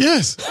himself.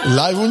 Yes,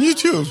 live on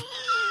YouTube.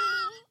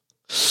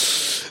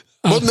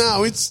 But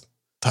now it's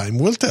time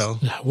will tell.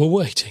 Now we're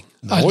waiting.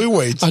 We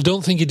wait. I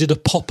don't think he did a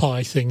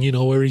Popeye thing,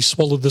 where he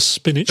swallowed the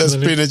spinach.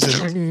 And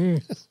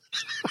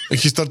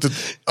he started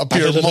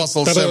appear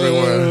muscles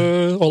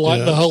everywhere. Or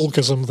like the Hulk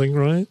or something,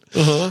 right?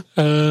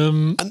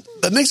 And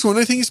the next one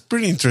I think is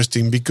pretty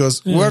interesting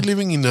because we're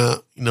living in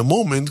a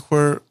moment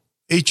where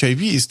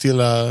HIV is still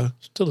a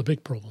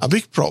big problem. A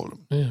big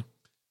problem. Yeah.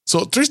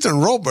 So Tristan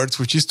Roberts,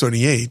 which is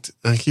 28,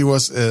 and he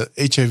was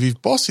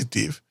HIV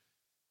positive,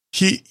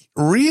 he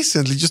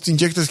recently just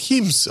injected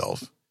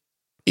himself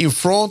in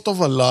front of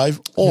a live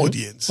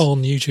audience.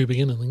 On YouTube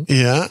again, I think.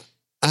 Yeah.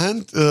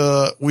 And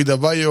with a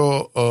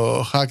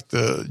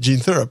biohacked gene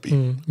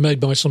therapy. Made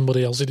by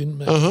somebody else. He didn't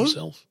make it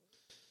himself.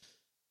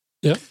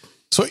 Yeah.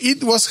 So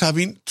it was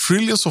having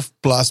trillions of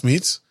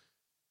plasmids,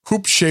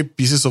 hoop-shaped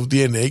pieces of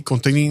DNA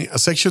containing a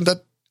section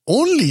that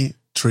only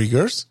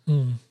triggers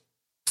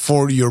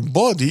for your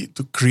body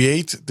to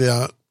create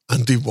the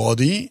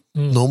antibody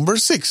number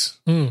 6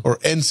 or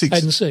N6.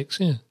 N6,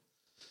 yeah.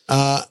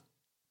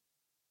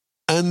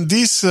 And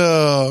this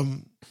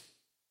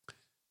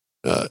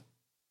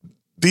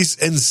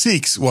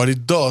N6, what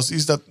it does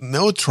is that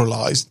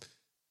neutralized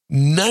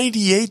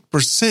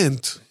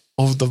 98%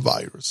 of the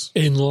virus.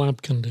 In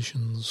lab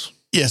conditions.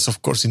 Yes,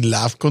 of course, in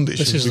lab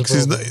conditions. This is the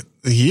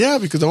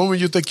problem. Because the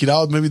moment you take it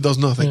out, maybe it does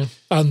nothing. Yeah.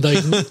 And they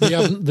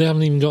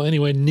haven't even got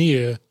anywhere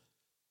near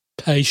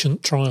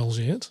patient trials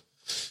yet.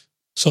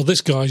 So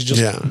this guy's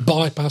just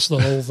bypassed the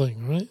whole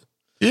thing, right?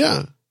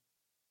 Yeah.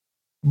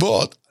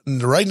 But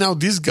right now,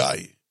 this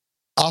guy,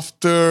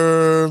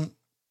 after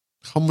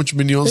how much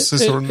many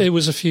ounces? It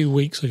was a few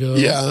weeks ago.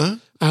 Yeah.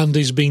 And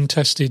he's been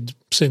tested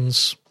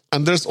since.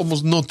 And there's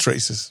almost no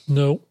traces.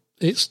 No,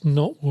 it's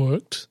not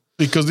worked.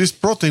 Because this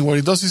protein, what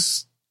it does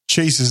is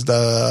chases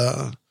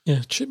the...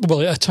 Yeah,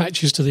 well, it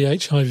attaches to the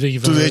HIV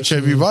virus. To the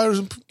HIV virus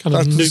and kind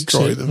of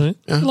destroy it, them. Right?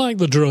 Yeah. Like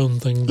the drone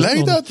thing.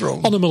 Like that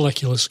drone. On a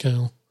molecular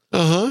scale.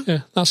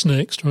 Yeah, that's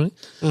next, right?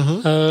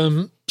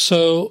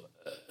 So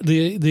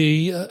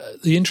the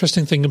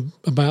interesting thing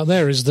about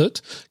there is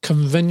that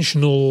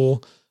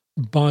conventional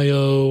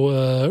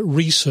bio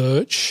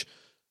research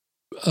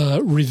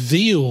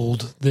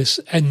revealed this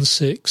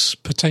N6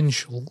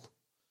 potential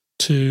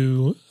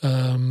to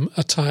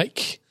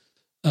attack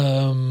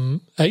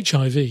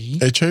HIV,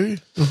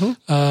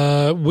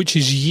 which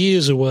is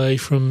years away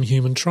from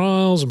human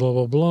trials, blah,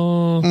 blah,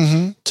 blah,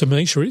 to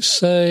make sure it's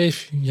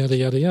safe, yada,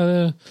 yada,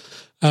 yada.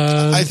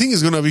 I think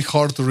it's going to be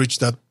hard to reach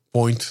that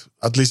point,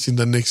 at least in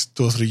the next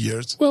 2 or 3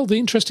 years. Well, the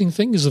interesting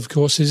thing is, of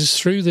course, is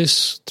through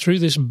this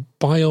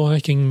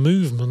biohacking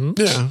movement,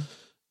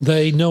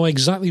 they know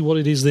exactly what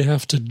it is they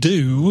have to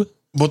do.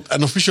 But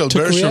an official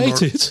version or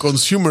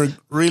consumer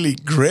really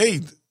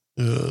grade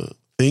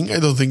thing, I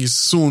don't think is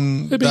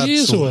soon. It'll be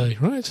years away,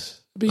 right?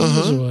 It'll be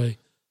years away.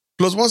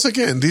 Plus, once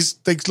again, this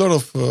takes a lot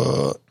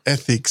of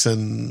ethics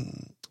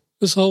and...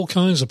 There's all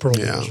kinds of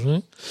problems,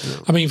 right? Yeah.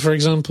 I mean, for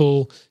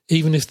example,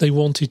 even if they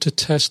wanted to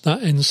test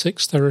that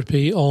N6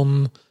 therapy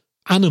on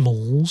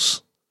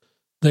animals,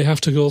 they have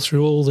to go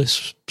through all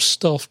this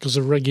stuff because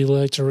of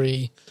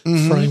regulatory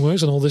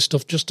frameworks and all this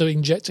stuff just to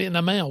inject it in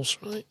a mouse,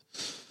 right?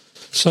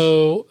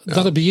 So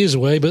that'd be years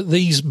away, but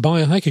these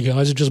biohacker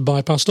guys have just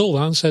bypassed all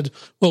that and said,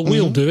 well,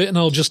 we'll do it and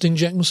I'll just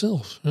inject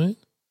myself, right?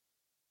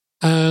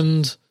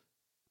 And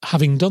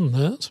having done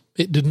that,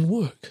 it didn't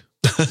work.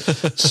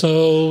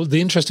 So the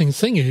interesting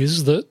thing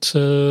is that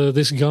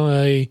this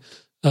guy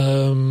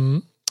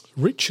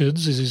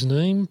Richards is his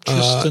name.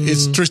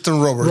 It's Tristan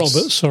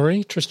Roberts.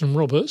 Tristan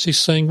Roberts. He's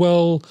saying,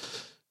 well,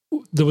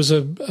 there was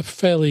a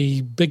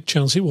fairly big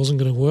chance it wasn't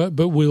going to work,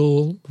 but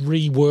we'll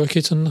rework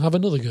it and have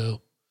another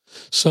go.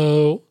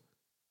 So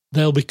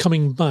they'll be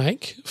coming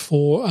back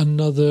for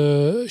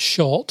another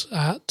shot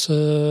at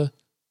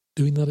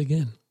doing that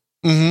again.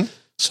 Mm-hmm.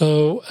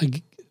 So,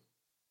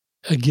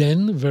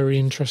 again, very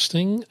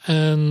interesting.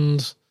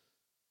 And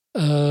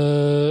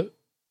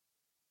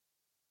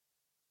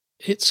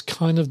it's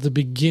kind of the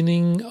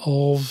beginning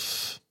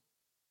of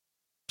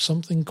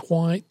something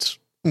quite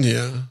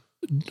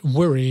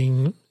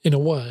worrying in a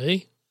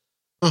way.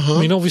 Uh-huh.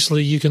 I mean,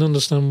 obviously, you can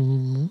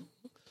understand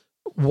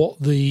what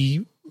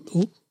the,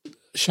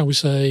 shall we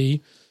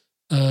say,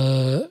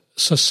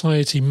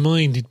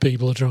 society-minded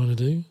people are trying to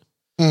do.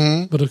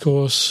 Mm-hmm. But, of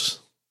course,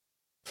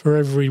 for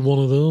every one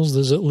of those,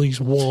 there's at least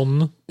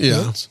one.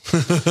 Yeah.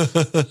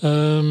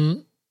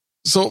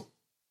 So,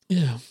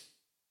 yeah.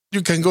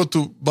 You can go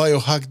to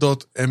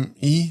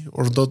biohack.me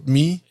or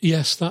 .me.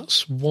 Yes,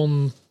 that's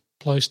one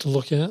place to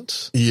look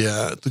at.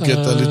 Yeah, to get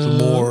a little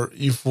more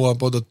info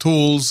about the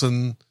tools.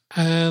 And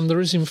there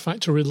is, in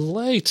fact, a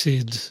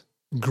related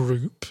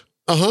group.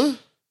 Uh-huh.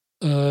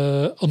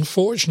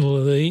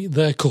 Unfortunately,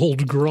 they're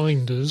called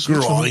Grinders.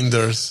 Which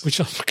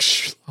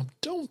I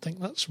don't think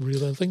that's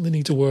real. I think they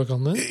need to work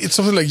on that. It's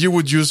something like you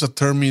would use a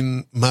term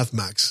in Mad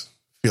Max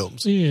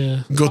films.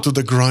 Yeah. Go to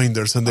the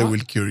Grinders and they will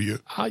cure you.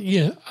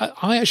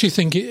 I actually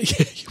think you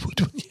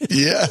would.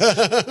 Yeah.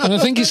 And I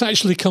think it's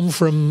actually come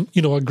from,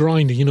 a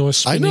grinder, a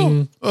spinning. I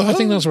know. Uh-huh. I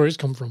think that's where it's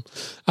come from.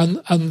 And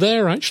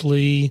they're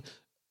actually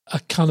a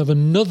kind of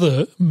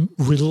another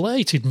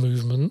related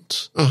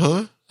movement.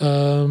 Uh-huh.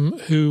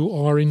 Who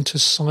are into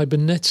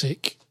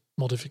cybernetic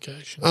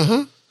modification.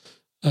 Uh-huh.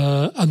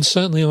 And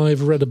certainly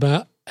I've read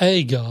about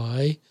a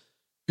guy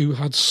who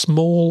had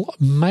small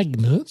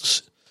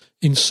magnets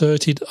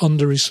inserted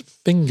under his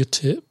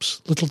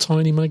fingertips, little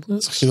tiny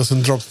magnets. He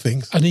doesn't drop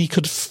things. And he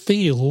could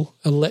feel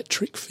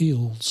electric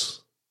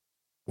fields.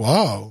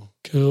 Wow.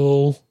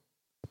 Cool.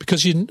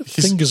 Because your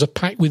fingers are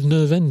packed with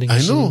nerve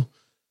endings. I know.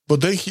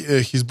 But then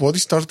his body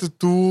started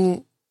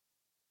to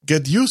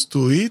get used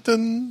to it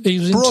and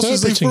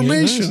process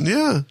information.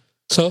 Yeah.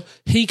 So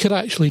he can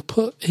actually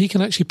put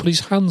his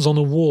hands on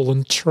a wall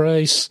and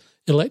trace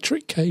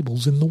electric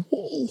cables in the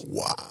wall.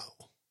 Wow.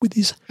 With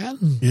his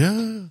hand.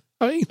 Yeah.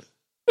 I mean,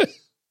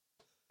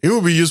 it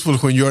will be useful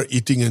when you are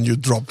eating and you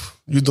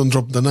don't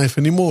drop the knife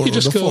anymore or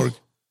the fork.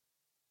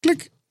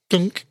 Click.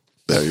 Clunk.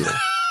 There you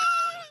are.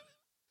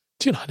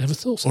 Do you know, I never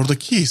thought so. Or the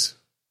keys.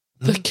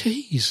 The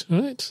keys,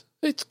 right?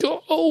 It's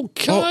got all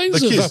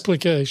kinds of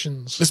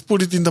applications. Let's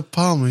put it in the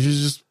palm. You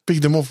just pick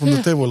them up from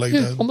the table like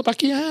that. On the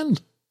back of your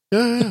hand.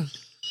 Yeah.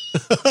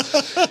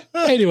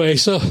 Anyway,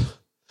 so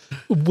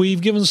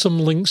we've given some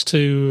links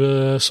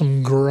to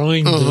some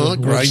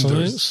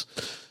grinders.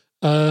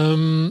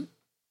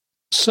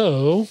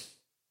 So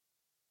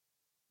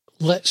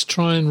let's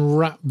try and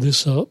wrap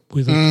this up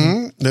with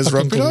let's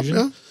wrap conclusion.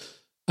 It up,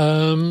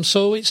 yeah.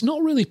 So it's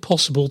not really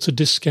possible to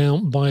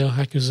discount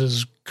biohackers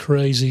as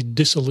crazy,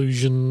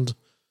 disillusioned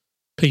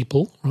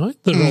people, right?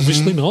 They're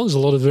obviously not. There's a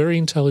lot of very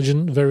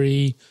intelligent,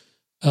 very,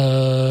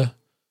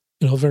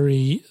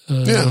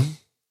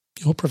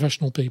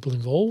 professional people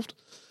involved.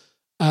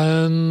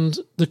 And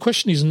the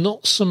question is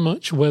not so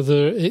much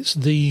whether it's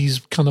these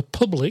kind of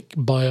public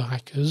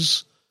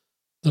biohackers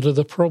that are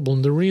the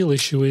problem. The real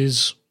issue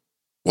is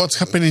what's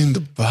happening in the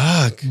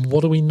back.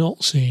 What are we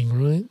not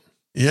seeing, right?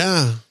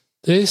 Yeah.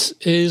 This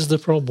is the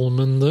problem,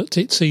 and that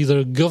it's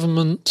either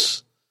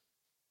government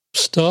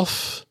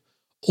stuff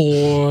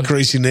or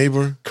crazy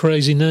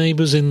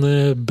neighbors in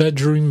their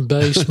bedroom,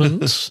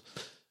 basements,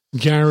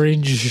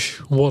 garage,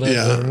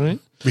 whatever, right?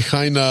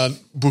 Behind a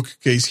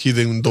bookcase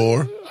hidden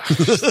door.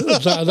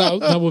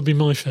 that would be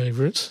my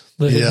favourite.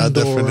 The hidden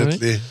door,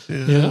 definitely.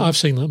 Right? Yeah, I've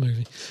seen that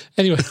movie.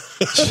 Anyway,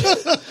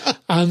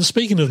 and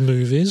speaking of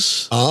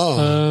movies,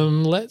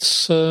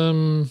 let's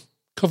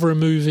cover a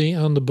movie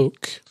and a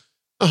book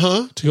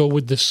to go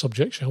with this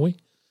subject, shall we?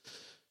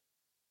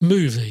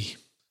 Movie.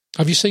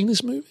 Have you seen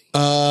this movie?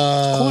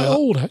 It's quite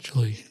old,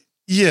 actually.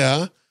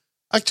 Yeah.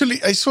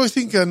 Actually, I saw, I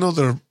think,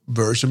 another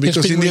version. Because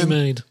it's been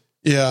remade.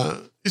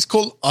 It's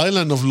called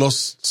Island of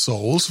Lost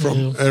Souls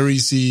from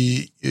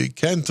R.E.C.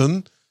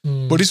 Canton,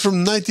 but it's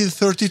from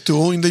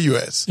 1932 in the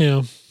U.S.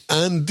 Yeah.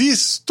 And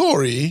this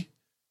story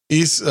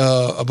is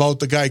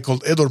about a guy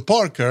called Edward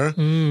Parker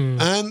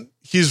and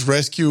his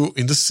rescue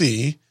in the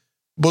sea.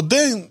 But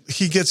then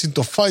he gets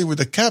into a fight with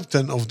the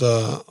captain of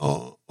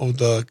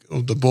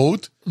the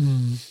boat,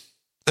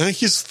 and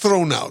he's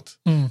thrown out.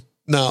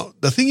 Now,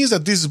 the thing is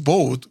that this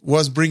boat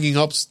was bringing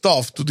up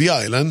stuff to the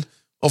island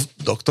of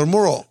Dr.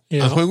 Moreau.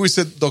 Yeah. And when we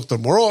said Dr.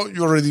 Moreau,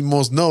 you already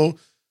must know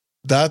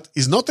that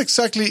is not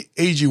exactly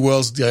A.G.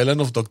 Wells' The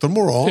Island of Dr.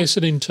 Moreau. It's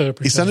an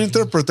interpretation. It's an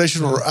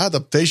interpretation or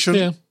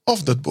adaptation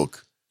of that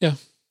book. Yeah.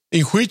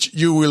 In which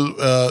you will,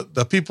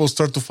 the people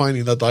start to find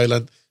in that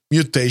island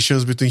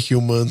mutations between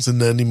humans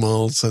and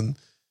animals and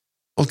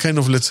all kind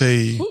of, let's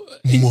say,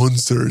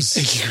 monsters.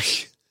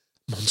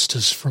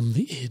 Monsters from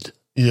the id.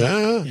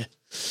 Yeah.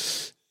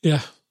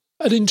 Yeah.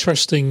 An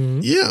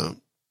interesting Yeah.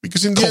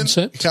 Because in the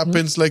concept. end, it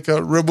happens like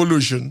a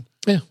revolution.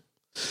 Yeah.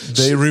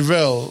 They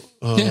reveal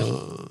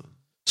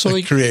So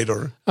the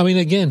creator. I mean,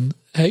 again,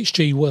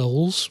 H.G.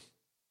 Wells,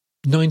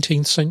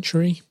 19th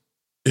century,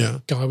 Yeah.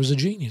 guy was a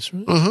genius,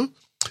 right? Uh-huh.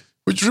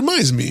 Which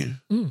reminds me,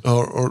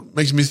 or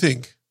makes me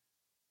think,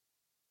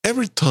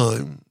 every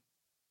time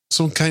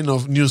some kind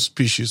of new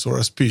species or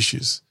a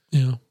species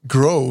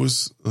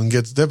grows and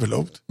gets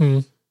developed,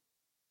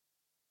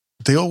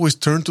 they always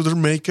turn to their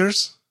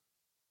makers.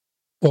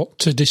 What,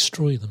 to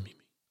destroy them, you mean?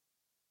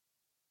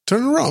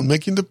 Turn around,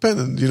 make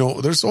independent.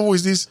 There's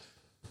always this.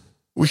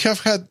 We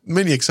have had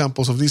many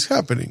examples of this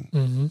happening,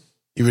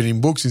 even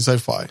in books in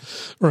sci-fi.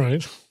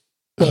 Right.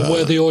 Well,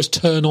 where they always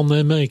turn on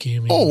their maker,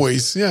 you mean?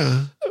 Always,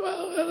 yeah.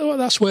 Well,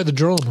 that's where the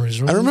drama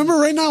is, right? I remember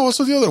right now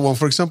also the other one.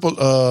 For example,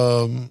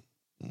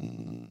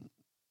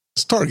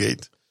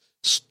 Stargate.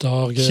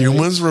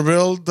 Humans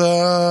rebelled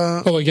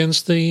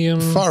against the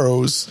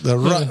pharaohs, the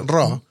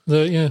Ra.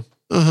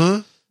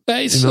 Uh-huh.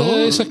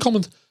 It's a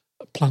common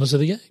Planet of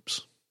the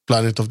Apes.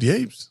 Planet of the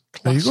Apes.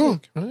 Classic, there you go.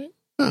 Right?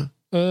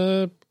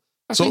 Yeah.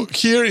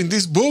 Here in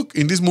this book,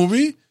 in this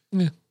movie,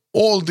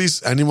 all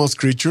these animals,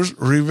 creatures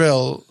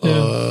rebel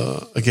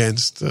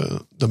against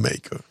the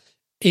maker.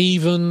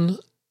 Even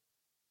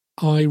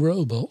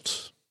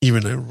iRobot.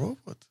 Even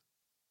iRobot.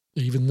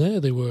 Even there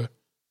they were.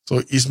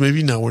 So it's maybe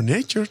in our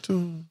nature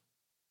to...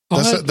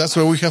 That's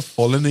why we have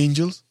fallen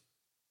angels.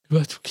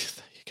 But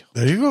there you go.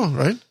 There you go,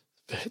 right?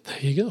 There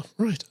you go,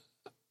 right.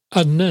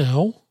 And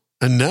now...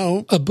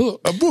 a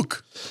book. A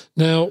book.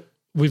 Now,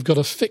 we've got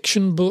a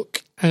fiction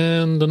book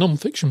and a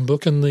non-fiction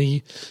book, and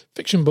the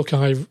fiction book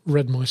I've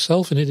read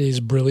myself, and it is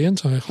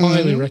brilliant. I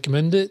highly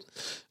recommend it.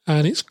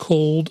 And it's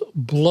called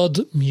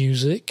Blood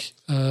Music.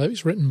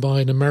 It's written by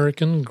an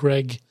American,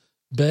 Greg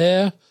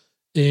Bear,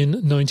 in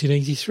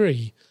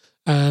 1983.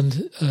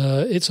 And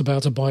it's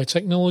about a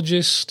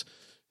biotechnologist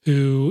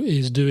who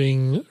is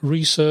doing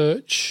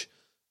research,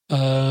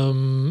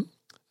 and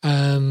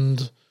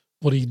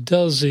what he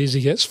does is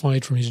he gets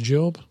fired from his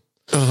job,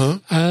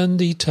 and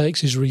he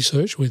takes his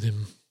research with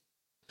him.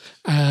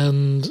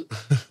 And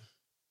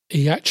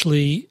he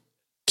actually,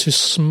 to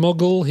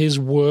smuggle his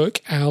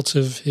work out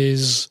of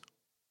his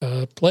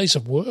place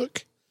of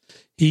work,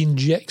 he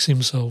injects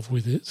himself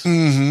with it.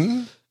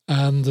 Mm-hmm.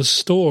 And the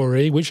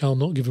story, which I'll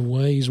not give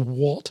away, is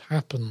what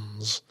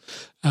happens.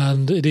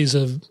 And it is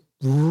a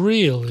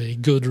really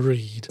good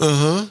read.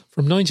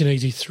 From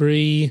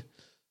 1983,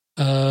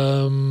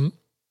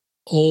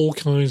 all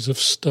kinds of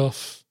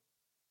stuff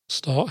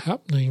start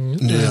happening.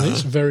 And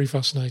it's a very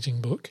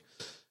fascinating book.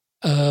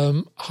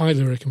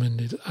 Highly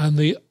recommended. And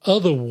the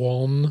other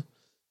one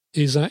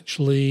is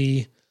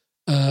actually,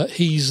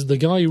 he's the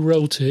guy who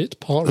wrote it,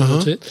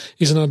 wrote it.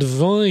 He's an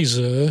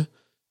advisor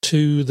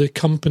to the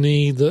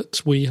company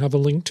that we have a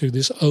link to,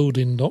 this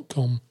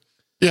Odin.com.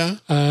 Yeah.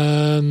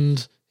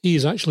 And he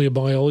is actually a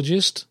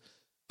biologist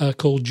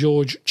called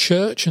George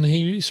Church, and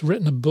he's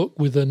written a book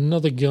with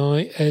another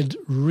guy, Ed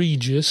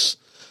Regis.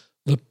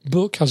 The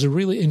book has a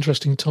really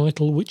interesting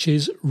title, which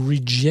is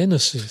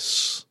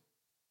Regenesis.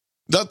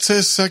 That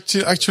says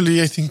actually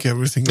I think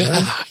everything. Right?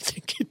 I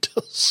think it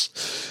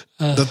does.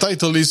 The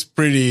title is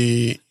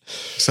pretty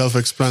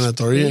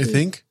self-explanatory, I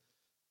think.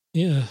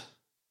 Yeah.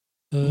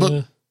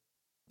 But,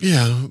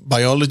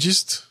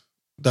 biologist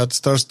that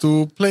starts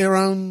to play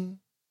around.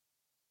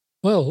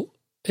 Well,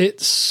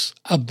 it's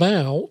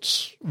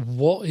about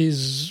what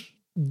is,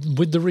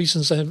 with the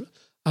recent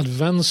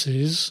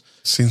advances...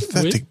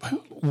 Synthetic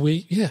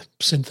biology.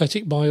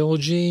 Synthetic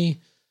biology,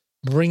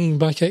 bringing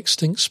back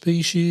extinct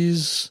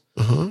species,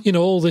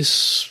 all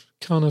this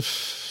kind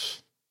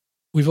of...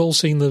 We've all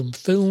seen the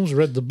films,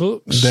 read the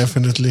books.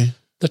 Definitely.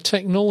 The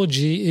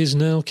technology is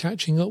now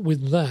catching up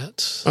with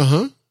that.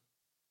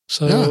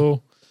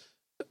 So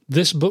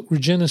this book,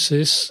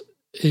 Regenesis,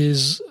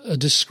 is a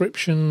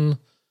description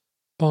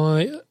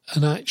by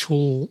an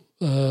actual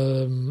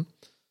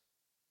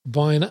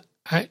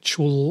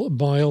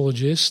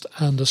biologist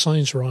and a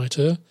science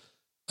writer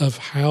of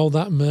how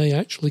that may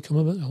actually come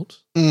about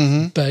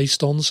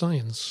based on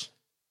science.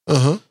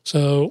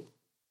 So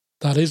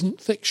that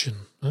isn't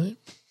fiction, right?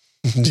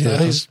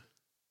 That is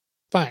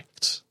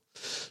fact.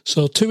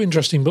 So 2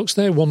 interesting books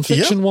there, one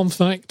fiction, one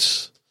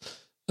fact.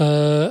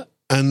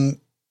 And,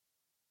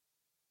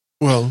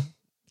 well,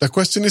 the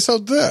question is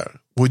out there.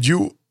 Would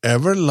you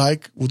ever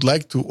would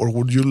like to, or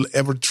would you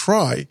ever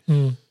try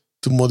to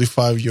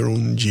modify your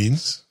own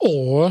genes?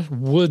 Or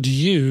would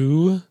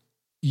you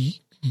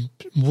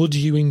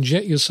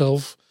inject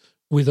yourself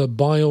with a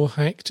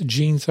biohacked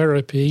gene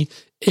therapy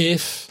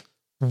if,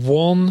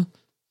 1,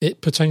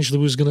 it potentially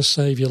was going to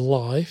save your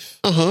life,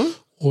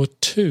 or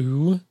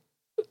 2,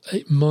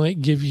 it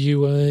might give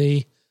you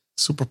an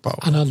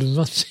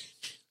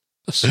advantage.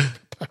 A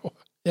superpower.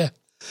 Yeah,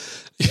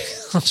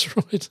 that's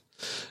right.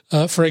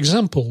 For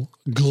example,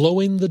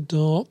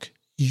 glow-in-the-dark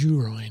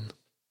urine.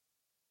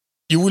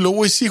 You will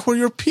always see where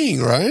you're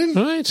peeing, right?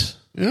 Right.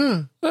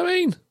 Yeah. I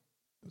mean,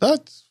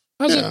 that's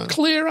a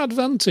clear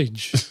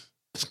advantage.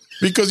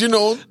 Because,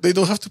 they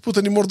don't have to put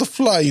any more the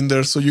fly in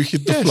there, so you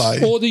hit the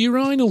fly. Or the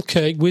urinal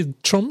cake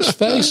with Trump's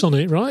face on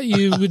it, right?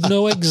 You would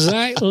know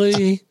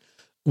exactly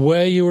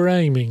where you were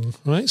aiming,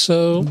 right?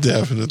 So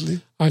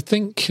definitely. I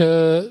think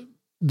the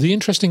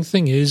interesting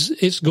thing is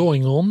it's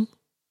going on.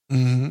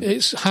 Mm-hmm.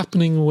 It's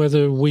happening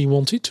whether we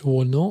want it to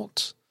or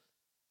not.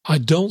 I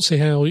don't see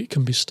how it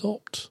can be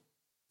stopped.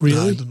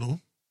 Really? I don't know.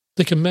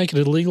 They can make it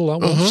illegal.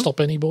 That won't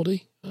stop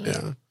anybody.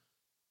 Yeah.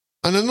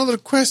 And another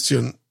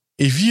question.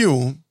 If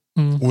you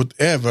would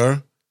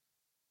ever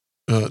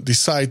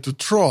decide to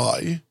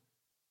try,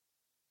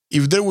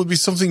 if there would be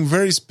something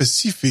very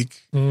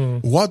specific,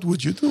 what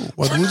would you do?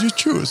 What would you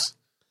choose?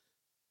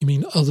 You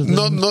mean other than...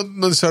 Not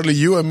necessarily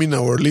you, I mean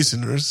our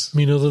listeners. You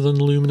mean other than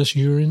luminous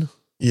urine?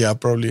 Yeah,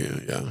 probably,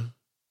 yeah.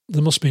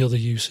 There must be other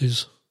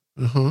uses.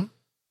 Uh-huh.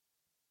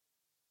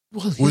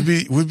 Well,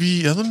 Would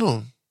be I don't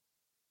know,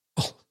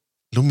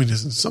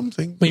 luminescent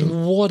something. I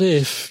mean, what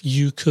if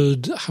you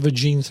could have a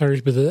gene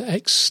therapy that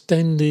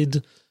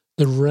extended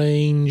the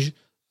range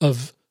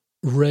of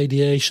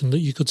radiation that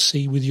you could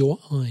see with your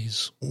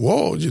eyes?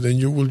 Whoa, then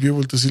you will be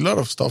able to see a lot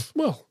of stuff.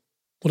 Well,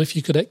 what if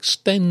you could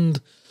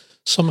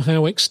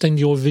somehow extend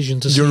your vision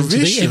to see into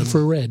the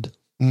infrared?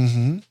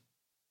 Mm-hmm.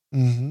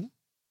 Mm-hmm.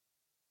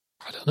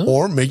 I don't know.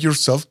 Or make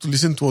yourself to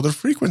listen to other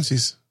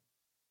frequencies.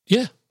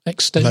 Yeah,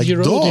 extend like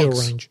your dogs. audio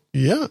range.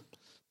 Yeah.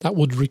 That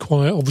would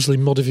require, obviously,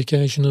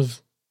 modification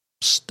of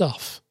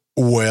stuff.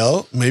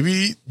 Well,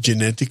 maybe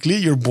genetically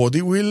your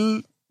body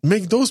will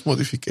make those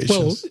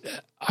modifications. Well,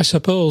 I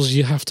suppose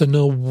you have to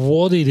know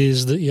what it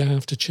is that you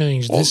have to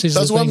change. Well,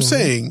 that's what I'm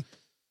saying.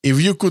 If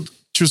you could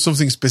choose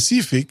something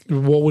specific,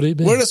 what would it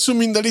be? We're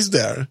assuming that it's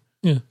there.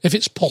 Yeah, if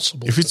it's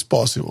possible. If it's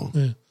possible.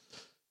 Yeah.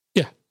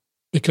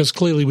 Because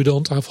clearly we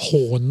don't have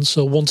horns,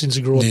 so wanting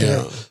to grow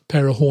a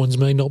pair of horns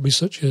may not be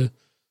such an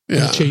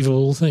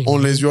achievable thing.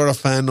 Unless you are a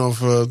fan of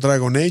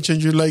Dragon Age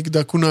and you like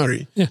the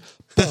Kunari. Yeah,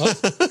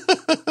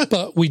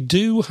 but we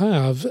do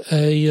have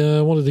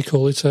a what do they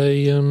call it?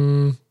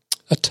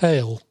 A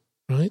tail,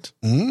 right?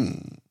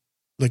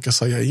 Like a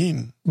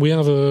Saiyajin. We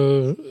have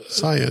a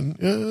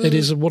Saiyan. Yeah. It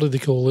is. What do they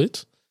call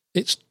it?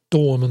 It's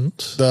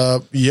dormant.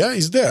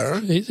 It's there.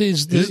 It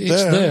is. It's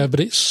there, but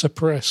it's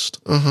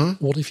suppressed. Uh-huh.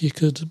 What if you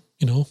could,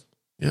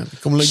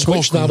 become like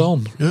switch Goku. that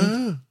on?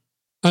 Yeah.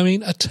 I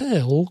mean, a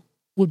tail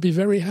would be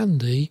very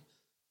handy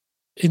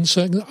in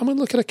certain... I mean,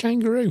 look at a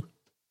kangaroo.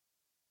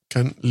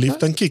 Can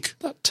lift and kick.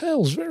 That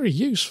tail's very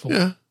useful.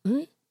 Yeah.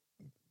 Right?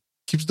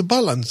 Keeps the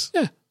balance.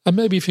 Yeah. And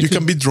maybe if you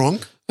can be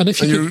drunk and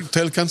your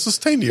tail can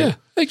sustain you. Yeah,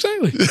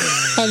 exactly.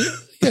 And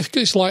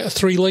it's like a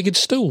three-legged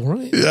stool,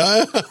 right?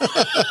 Yeah.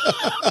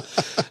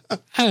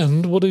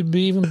 And would it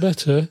be even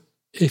better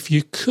if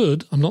you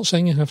could, I'm not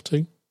saying you have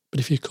to, but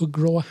if you could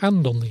grow a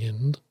hand on the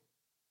end?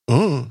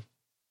 Oh.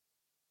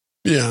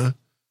 Yeah.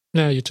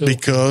 Now you're talking.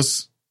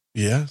 Because,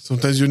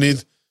 sometimes you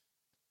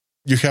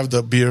have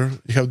the beer,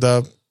 you have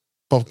the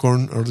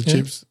popcorn or the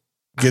chips,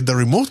 get the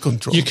remote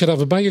control. You could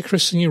have a bag of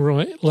crisps in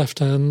your left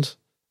hand,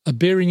 a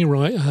beer in your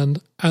right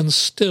hand, and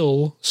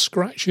still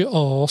scratch your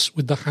arse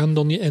with the hand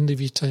on the end of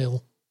your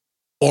tail.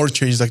 Or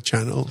change that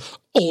channel.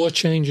 Or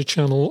change a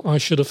channel. I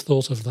should have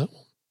thought of that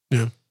one.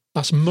 Yeah.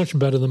 That's much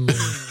better than mine.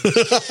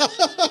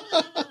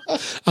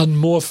 And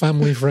more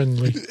family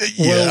friendly.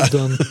 Well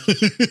done.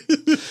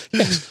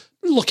 Yes.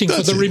 Looking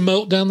for the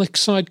remote down the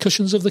side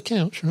cushions of the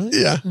couch, right?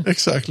 Yeah,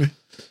 exactly.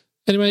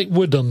 Anyway,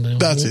 we're done now.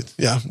 That's it.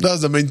 Yeah,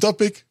 that's the main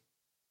topic.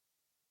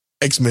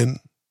 X-Men.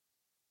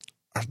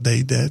 Are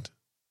they dead?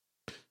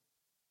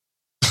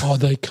 Are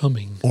they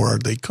coming? Or are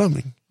they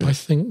coming? I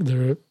think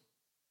they're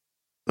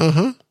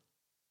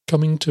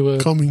coming to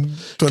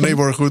a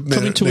neighborhood.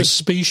 Coming to a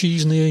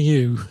species near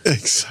you.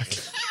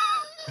 Exactly.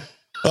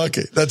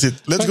 Okay, that's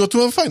it. Let's go to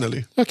one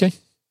finally. Okay.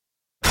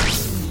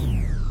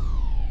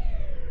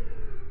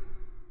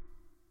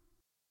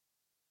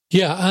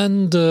 Yeah,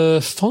 and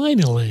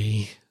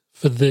finally,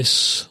 for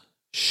this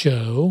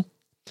show,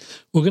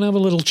 we're going to have a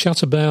little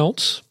chat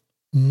about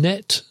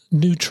net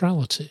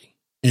neutrality.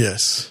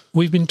 Yes.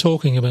 We've been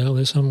talking about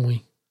this, haven't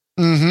we?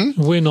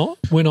 Mm-hmm. We're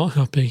not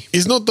happy.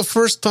 It's not the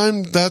first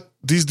time that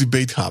this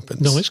debate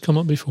happens. No, it's come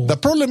up before. The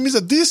problem is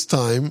that this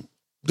time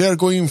they are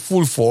going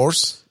full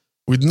force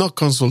with no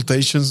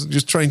consultations,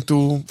 just trying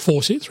to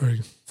force it through.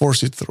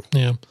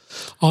 Yeah.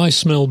 I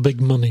smell big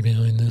money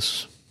behind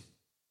this.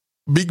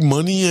 Big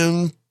money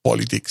and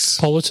politics.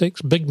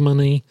 Politics, big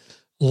money,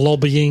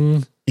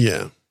 lobbying.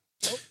 Yeah.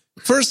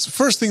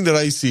 First thing that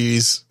I see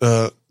is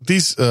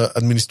this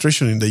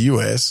administration in the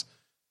U.S.,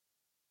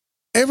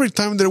 every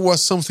time there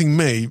was something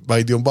made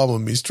by the Obama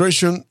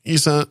administration,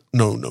 is a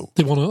no-no.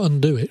 They want to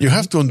undo it. You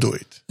have to undo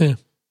it. Yeah.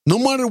 No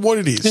matter what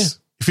it is. Yeah.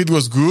 If it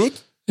was good,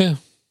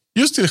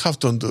 you still have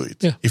to undo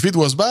it. Yeah. If it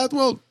was bad,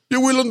 well,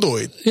 you will undo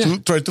it to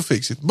try to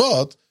fix it.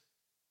 But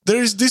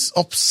there is this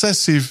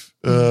obsessive...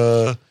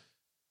 but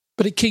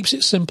it keeps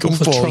it simple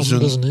for Trump,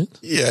 doesn't it?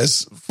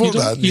 Yes,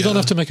 you don't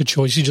have to make a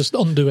choice. You just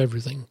undo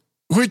everything.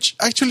 Which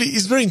actually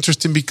is very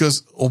interesting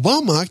because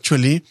Obama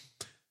actually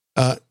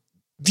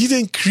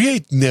didn't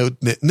create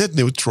net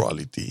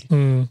neutrality.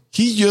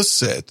 He just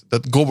said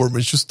that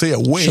government should stay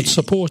away, should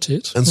support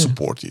it and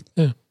support it.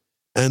 Yeah.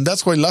 And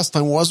that's why last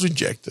time was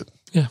rejected.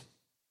 Yeah.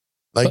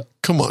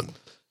 Come on.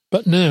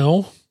 But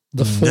now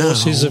the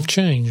forces have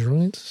changed,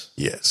 right?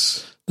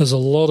 Yes. There's a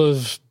lot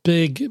of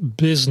big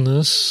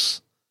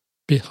business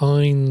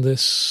behind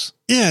this.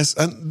 Yes,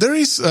 and there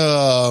is,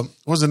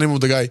 what's the name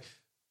of the guy?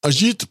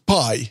 Ajit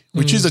Pai,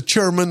 which is the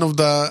chairman of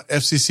the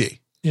FCC.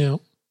 Yeah.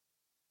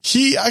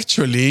 He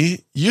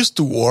actually used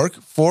to work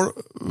for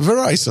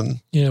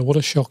Verizon. Yeah, what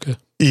a shocker.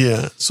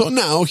 Yeah. So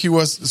now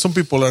some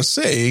people are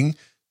saying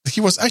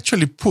he was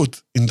actually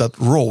put in that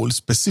role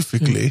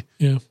specifically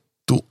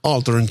to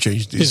alter and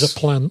change this. He's a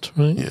plant,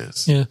 right?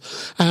 Yes. Yeah.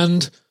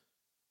 And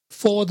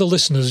for the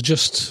listeners,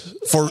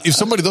 if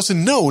somebody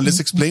doesn't know, let's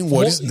explain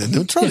what is net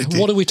neutrality.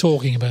 Yeah, what are we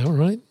talking about,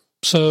 right?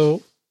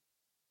 So,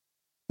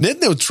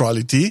 net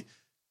neutrality,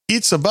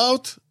 it's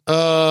about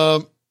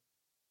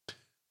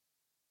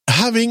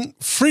having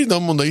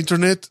freedom on the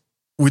internet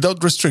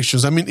without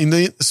restrictions. I mean,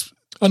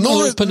 an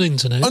open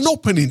internet. An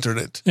open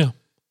internet. Yeah.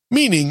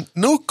 Meaning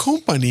no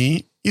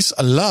company is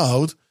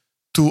allowed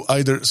to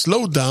either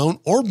slow down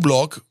or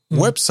block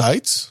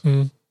websites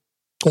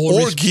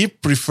or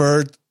give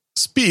preferred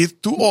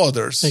speed to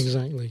others.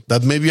 Exactly.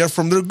 That maybe are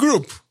from their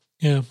group,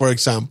 for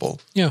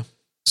example. Yeah.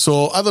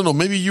 So, I don't know,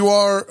 maybe you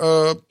are,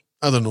 a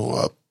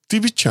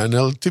TV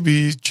channel,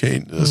 TV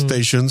chain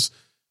stations,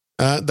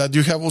 that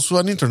you have also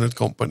an internet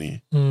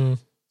company.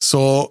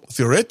 So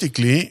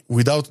theoretically,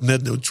 without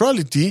net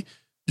neutrality,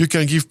 you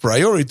can give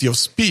priority of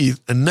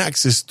speed and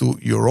access to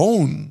your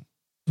own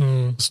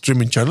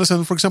streaming channels.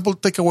 And for example,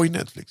 take away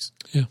Netflix.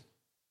 Yeah.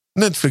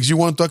 Netflix, you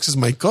want to access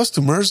my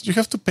customers, you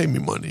have to pay me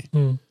money.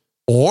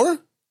 Or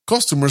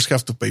customers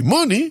have to pay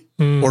money,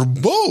 or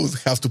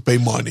both have to pay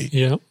money.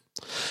 Yeah.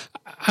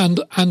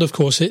 And of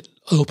course, it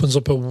opens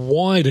up a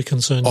wider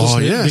concern,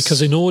 doesn't it?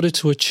 Because in order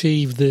to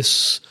achieve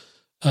this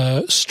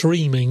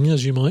streaming,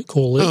 as you might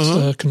call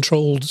it,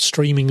 controlled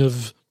streaming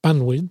of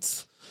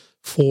bandwidth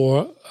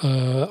for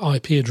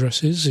IP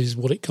addresses is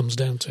what it comes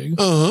down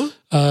to.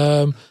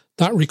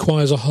 That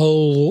requires a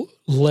whole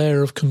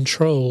layer of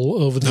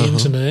control over the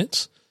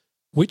internet,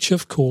 which,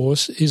 of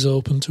course, is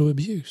open to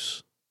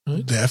abuse.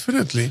 Right?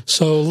 Definitely.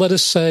 So let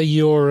us say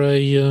you're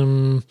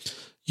a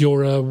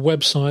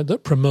website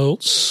that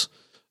promotes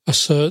a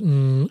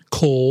certain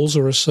cause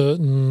or a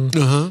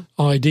certain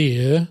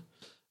idea.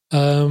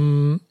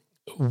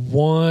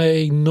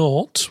 Why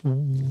not?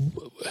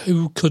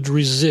 Who could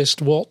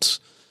resist? What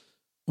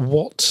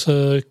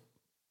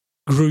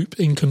group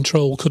in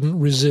control couldn't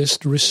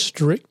resist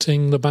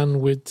restricting the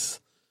bandwidth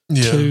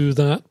to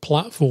that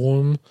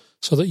platform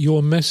so that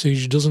your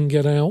message doesn't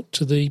get out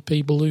to the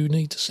people who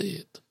need to see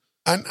it?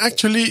 And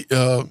actually,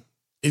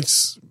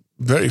 it's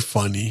very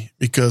funny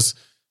because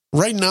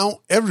right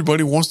now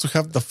everybody wants to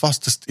have the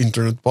fastest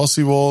internet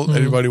possible.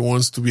 Everybody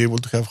wants to be able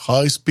to have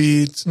high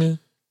speeds. Yeah.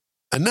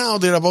 And now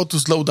they're about to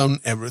slow down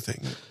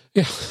everything.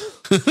 Yeah.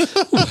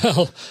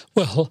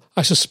 well,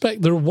 I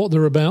suspect that what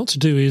they're about to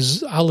do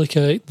is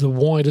allocate the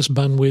widest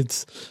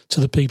bandwidth to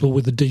the people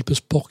with the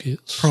deepest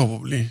pockets.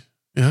 Probably,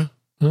 yeah.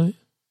 Right.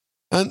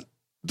 And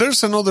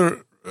there's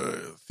another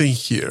thing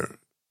here.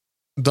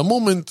 The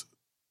moment,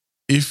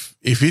 if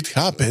it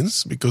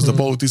happens, because the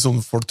vote is on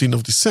the 14th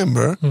of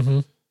December,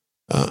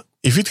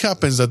 if it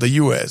happens that the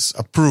U.S.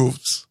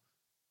 approves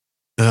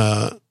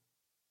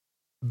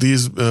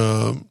this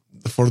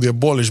for the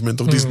abolishment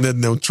of this net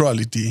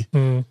neutrality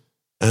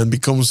and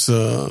becomes,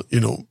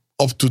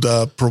 up to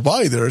the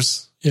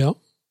providers to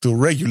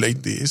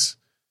regulate this,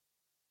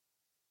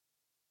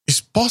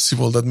 it's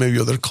possible that maybe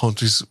other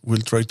countries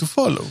will try to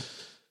follow.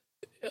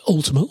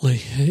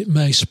 Ultimately, it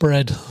may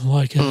spread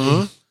like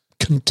a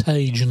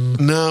contagion.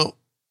 Now,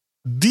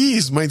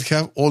 these might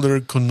have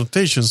other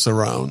connotations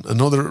around and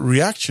other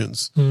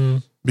reactions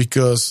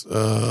because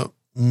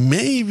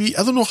maybe,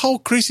 I don't know how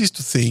crazy it is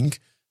to think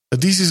that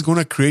this is going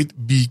to create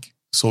big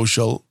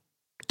social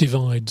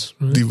divides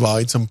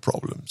and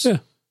problems. Yeah.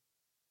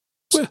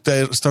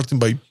 Starting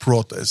by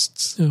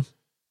protests. Yeah.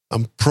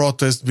 And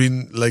protests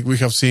being, like we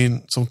have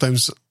seen,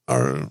 sometimes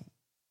are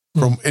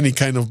from any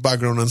kind of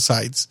background and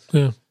sides.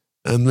 Yeah.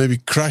 And maybe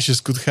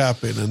crashes could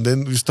happen, and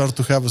then we start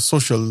to have a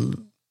social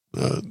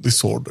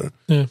disorder.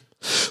 Yeah.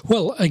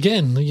 Well,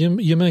 again,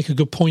 you make a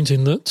good point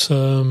in that.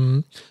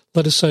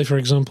 Let us say, for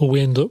example, we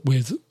end up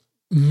with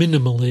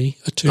minimally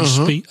a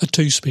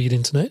two-speed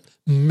internet.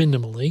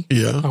 Minimally,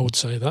 I would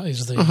say that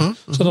is the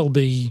so that'll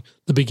be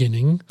the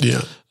beginning.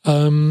 Yeah.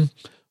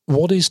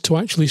 What is to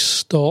actually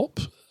stop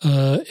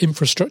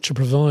infrastructure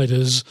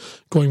providers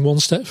going one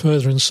step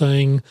further and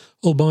saying,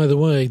 "Oh, by the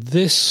way,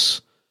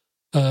 this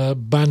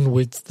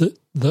bandwidth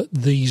that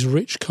these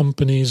rich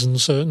companies and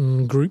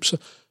certain groups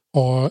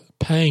are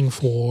paying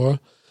for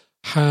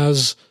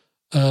has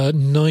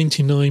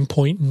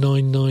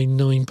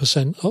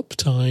 99.999%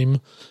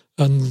 uptime,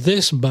 and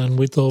this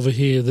bandwidth over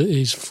here that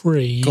is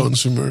free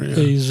consumer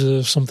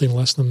is something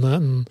less than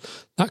that, and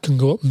that can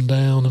go up and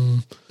down,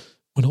 and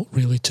we're not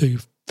really too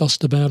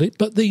fussed about it.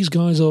 But these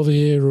guys over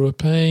here who are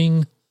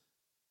paying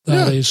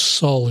that is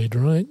solid,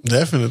 right?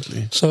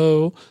 Definitely.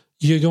 So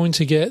you're going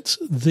to get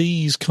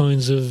these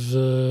kinds of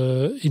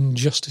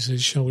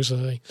injustices, shall we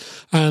say.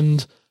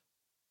 And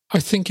I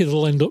think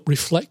it'll end up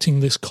reflecting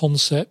this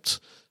concept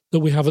that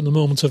we have at the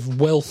moment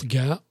of wealth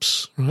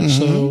gaps, right?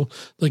 So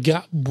the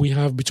gap we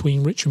have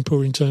between rich and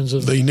poor in terms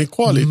of the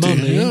inequality, money,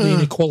 the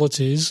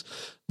inequalities,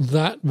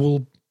 that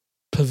will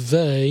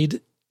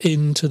pervade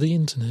into the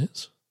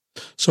internet.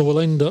 So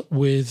we'll end up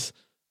with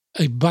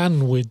a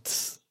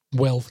bandwidth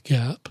wealth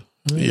gap.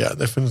 Right? Yeah,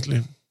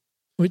 definitely.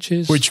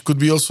 Which could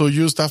be also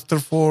used after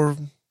for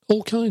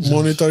all kinds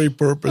monetary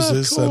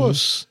purposes. Of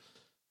course.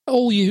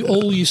 All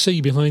you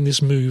see behind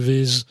this move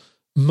is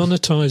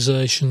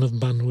monetization of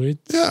bandwidth.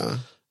 Yeah.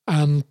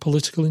 And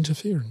political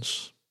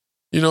interference.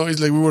 You know, it's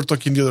like we were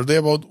talking the other day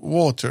about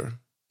water.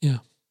 Yeah.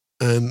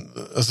 And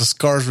as a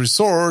scarce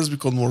resource,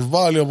 become more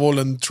valuable,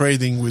 and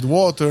trading with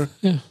water.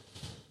 Yeah.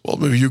 Well,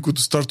 maybe you could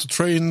start to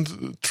trade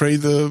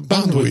the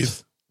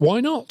bandwidth.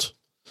 Why not?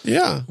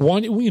 Yeah. Why?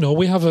 You know,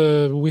 we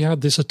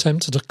had this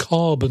attempt at a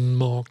carbon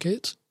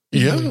market.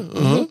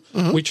 Yeah.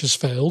 Which has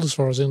failed, as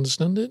far as I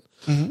understand it.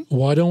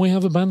 Why don't we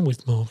have a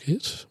bandwidth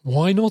market?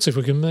 Why not, if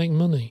we can make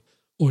money?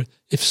 Or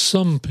if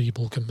some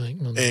people can make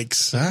money.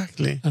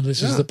 Exactly. And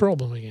this is the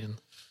problem again.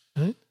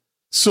 Right?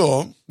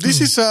 So,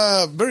 this is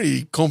a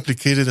very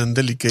complicated and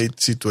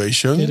delicate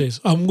situation. It is.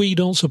 And we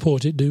don't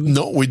support it, do we?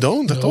 No, we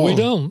don't at all. We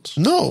don't.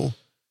 No.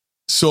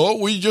 So,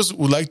 we just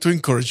would like to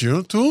encourage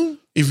you to,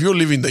 if you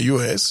live in the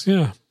US,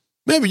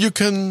 maybe you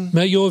can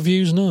make your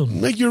views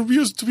known. Make your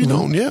views to be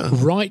known, yeah.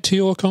 Write to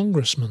your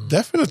congressman.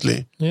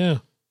 Definitely. Yeah.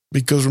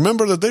 Because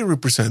remember that they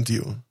represent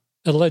you.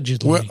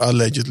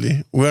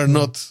 Allegedly. We're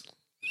not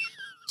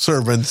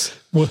servants.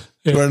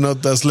 We're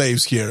not the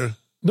slaves here.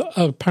 No,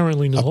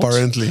 apparently not.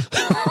 Apparently.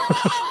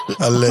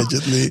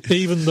 Allegedly.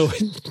 Even though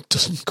it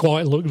doesn't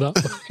quite look that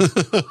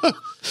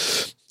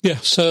way.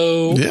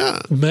 So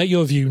make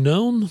your view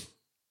known.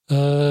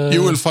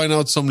 You will find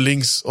out some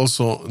links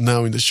also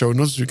now in the show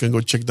notes. You can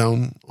go check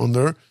down on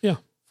there. Yeah.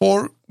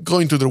 Or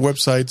going to their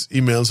websites,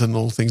 emails, and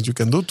all things you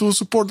can do to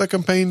support the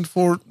campaign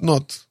for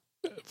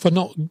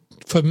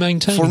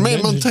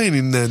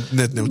maintaining net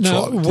neutrality.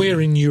 Now, we're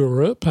in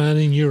Europe, and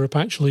in Europe,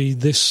 actually,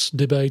 this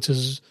debate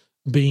has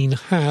been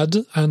had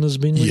and has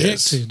been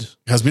rejected. Yes,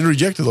 has been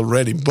rejected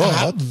already, but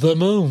at the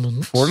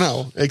moment, for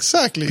now,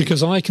 exactly,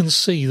 because I can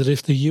see that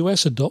if the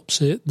US adopts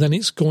it, then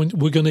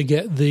we're going to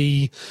get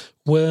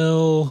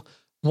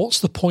what's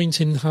the point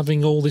in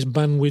having all this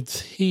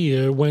bandwidth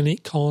here when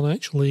it can't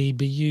actually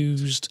be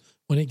used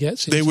when it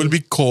gets into... They will be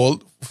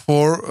called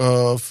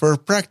for fair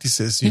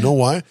practices. You know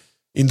why?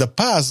 In the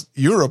past,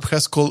 Europe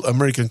has called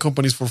American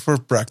companies for fair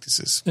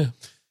practices. Yeah.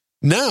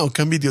 Now it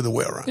can be the other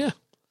way around. Yeah.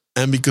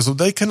 And because of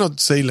they cannot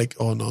say like,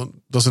 oh no,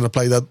 doesn't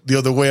apply that the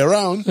other way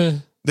around,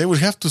 they will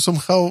have to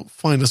somehow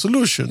find a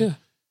solution. Yeah.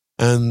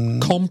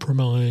 And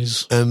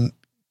compromise. And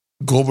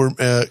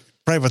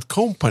private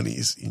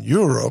companies in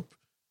Europe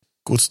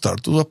could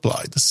start to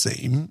apply the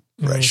same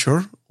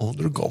pressure on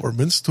their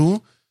governments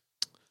to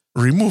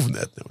remove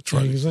net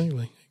neutrality.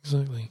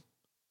 Exactly.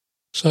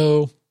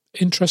 So,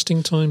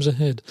 interesting times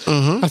ahead.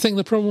 I think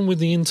the problem with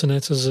the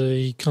internet as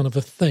a kind of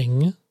a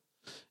thing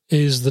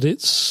is that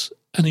it's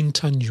an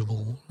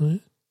intangible, right?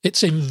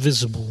 It's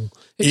invisible.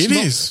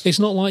 It's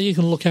not like you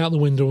can look out the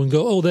window and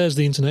go, oh, there's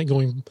the internet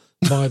going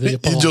by the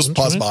apartment. It just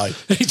passed by.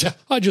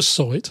 I just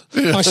saw it.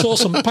 Yeah. I saw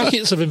some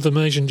packets of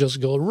information just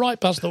go right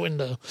past the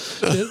window.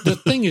 The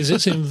thing is,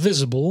 it's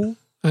invisible,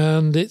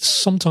 and it's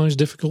sometimes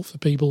difficult for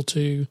people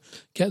to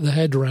get their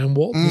head around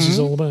what this is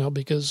all about,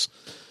 because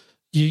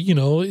you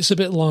know, it's a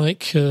bit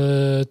like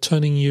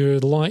turning your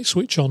light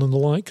switch on and the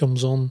light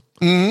comes on.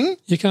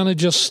 You kind of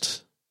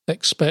just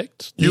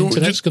expect the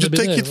internet's going to be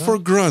there. You take it for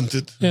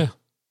granted. Yeah,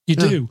 you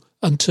do,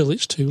 until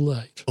it's too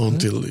late.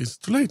 It's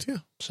too late, yeah.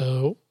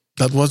 So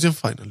that was the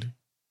finally.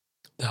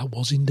 That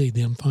was indeed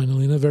the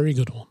finally, and a very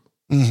good one.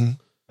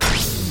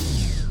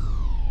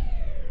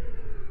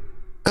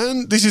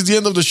 And this is the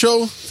end of the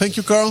show. Thank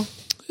you, Carl.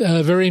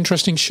 Very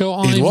interesting show.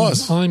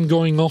 I'm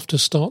going off to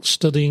start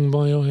studying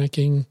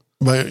biohacking.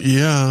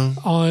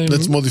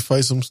 Let's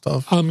modify some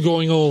stuff. I'm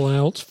going all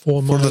out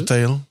for the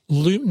tail.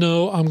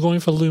 No, I'm going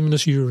for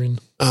luminous urine.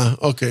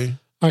 Okay.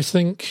 I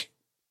think.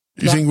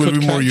 You think will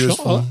be more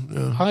useful?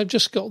 I've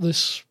just got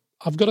this.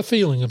 I've got a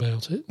feeling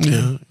about it.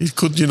 Yeah, it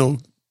could,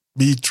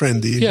 be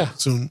trendy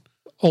soon.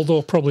 Although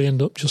I'll probably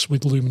end up just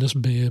with luminous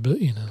beer, but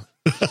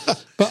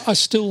But I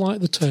still like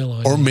the tail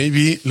idea. Or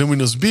maybe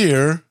luminous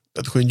beer,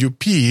 that when you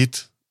pee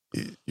it,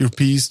 your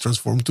pee is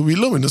transformed to be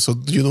luminous, so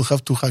you don't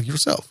have to hack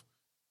yourself.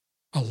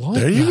 I like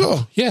There you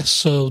go. Yes,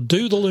 so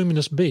do the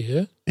luminous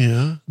beer.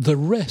 Yeah. The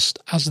rest,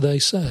 as they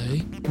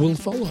say, will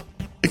follow.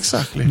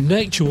 Exactly.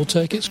 Nature will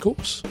take its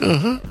course.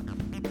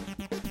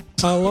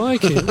 I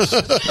like it.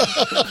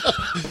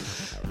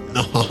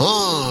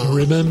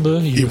 Remember,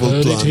 you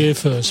heard it here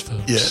first,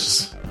 folks.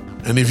 Yes.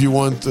 And if you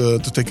want to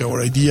take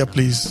our idea,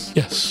 please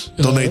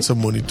donate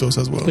some money to us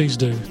as well. Please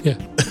do, yeah.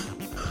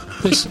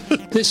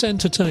 This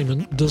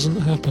entertainment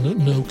doesn't happen at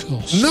no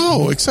cost.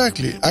 No,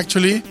 exactly.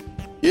 Actually,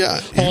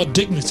 Yeah. Our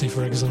dignity,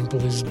 for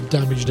example, is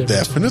damaged every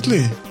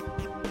Definitely. time.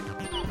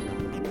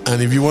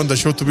 And if you want the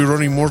show to be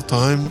running more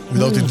time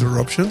without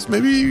interruptions,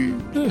 maybe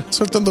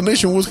certain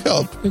donation would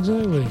help.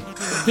 Exactly.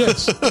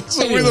 Yes.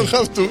 So we don't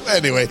have to.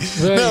 Anyway,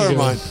 never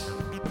mind.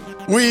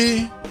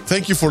 We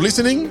thank you for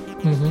listening,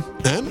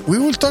 and we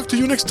will talk to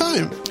you next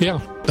time. Yeah.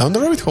 Down the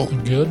rabbit hole.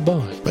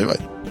 Goodbye.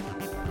 Bye-bye.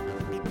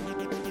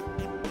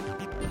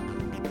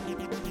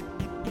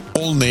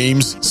 All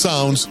names,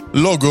 sounds,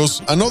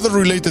 logos, and other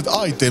related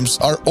items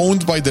are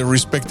owned by their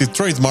respective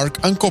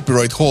trademark and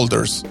copyright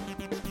holders.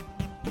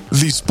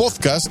 This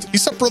podcast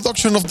is a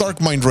production of Dark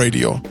Mind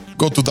Radio.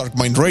 Go to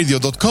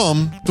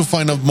darkmindradio.com to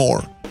find out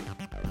more.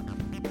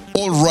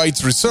 All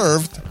rights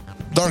reserved.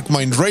 Dark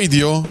Mind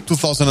Radio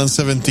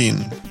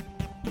 2017.